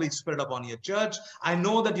your Holy Spirit upon your church. I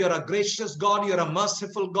know that you're a gracious God, you're a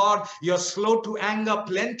merciful God, you're slow to anger,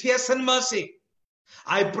 plenteous in mercy.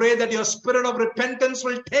 I pray that your spirit of repentance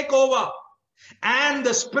will take over and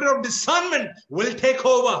the spirit of discernment will take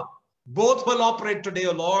over. Both will operate today,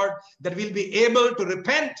 O Lord, that we'll be able to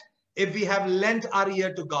repent if we have lent our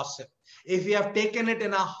ear to gossip. If we have taken it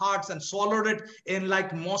in our hearts and swallowed it in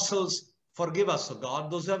like morsels, forgive us, O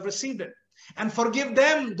God, those who have received it. And forgive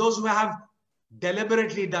them, those who have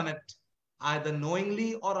deliberately done it, either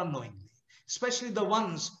knowingly or unknowingly. Especially the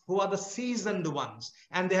ones who are the seasoned ones,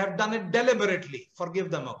 and they have done it deliberately.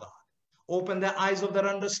 Forgive them, O God. Open the eyes of their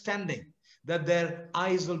understanding, that their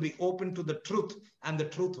eyes will be open to the truth, and the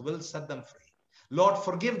truth will set them free. Lord,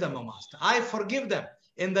 forgive them, O Master. I forgive them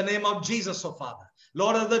in the name of Jesus, O Father.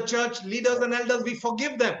 Lord, as the church leaders and elders, we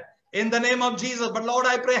forgive them in the name of Jesus. But Lord,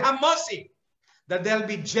 I pray, have mercy, that there'll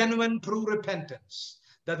be genuine, true repentance,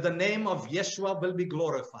 that the name of Yeshua will be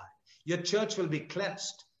glorified. Your church will be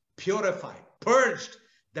cleansed, purified, purged,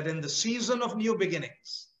 that in the season of new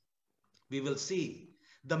beginnings, we will see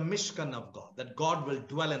the Mishkan of God, that God will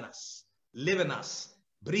dwell in us, live in us,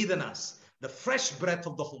 breathe in us, the fresh breath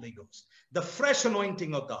of the Holy Ghost, the fresh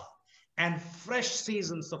anointing of God, and fresh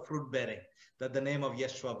seasons of fruit bearing, that the name of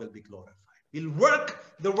Yeshua will be glorified. We'll work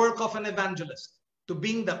the work of an evangelist to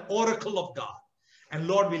being the oracle of God. And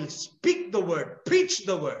Lord, will speak the word, preach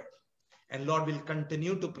the word. And Lord, will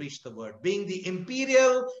continue to preach the word, being the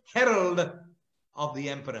imperial herald of the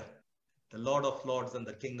emperor, the Lord of lords and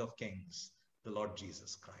the King of kings, the Lord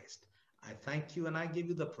Jesus Christ. I thank you and I give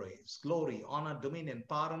you the praise, glory, honor, dominion,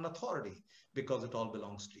 power, and authority, because it all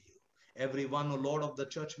belongs to you. Everyone, O Lord, of the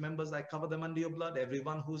church members, I cover them under your blood.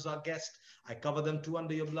 Everyone who's our guest, I cover them too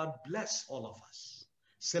under your blood. Bless all of us.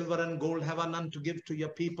 Silver and gold have I none to give to your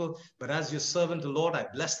people, but as your servant, O Lord, I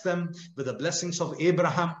bless them with the blessings of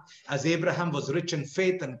Abraham. As Abraham was rich in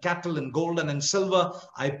faith and cattle and gold and in silver,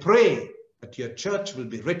 I pray that your church will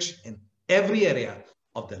be rich in every area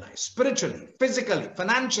of their life, spiritually, physically,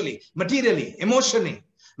 financially, materially, emotionally.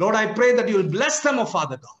 Lord, I pray that you will bless them, O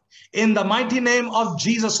Father God, in the mighty name of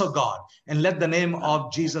Jesus, O God, and let the name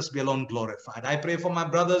of Jesus be alone glorified. I pray for my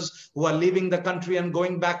brothers who are leaving the country and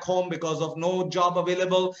going back home because of no job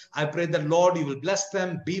available. I pray that, Lord, you will bless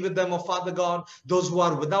them, be with them, O Father God. Those who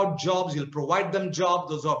are without jobs, you'll provide them jobs.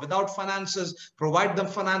 Those who are without finances, provide them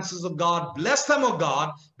finances, of God. Bless them, O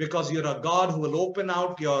God, because you're a God who will open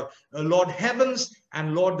out your, Lord, heavens,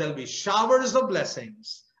 and Lord, there'll be showers of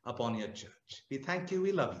blessings upon your church. We thank you,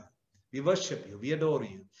 we love you, we worship you, we adore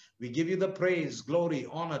you. We give you the praise, glory,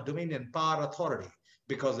 honor, dominion, power, authority,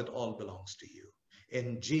 because it all belongs to you.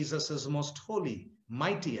 In Jesus' most holy,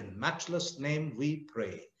 mighty, and matchless name we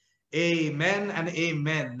pray. Amen and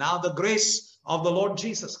amen. Now the grace of the Lord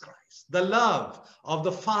Jesus Christ, the love of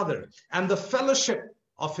the Father, and the fellowship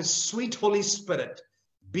of his sweet Holy Spirit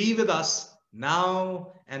be with us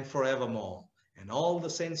now and forevermore. And all the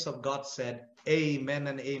saints of God said, Amen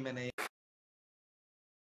and amen.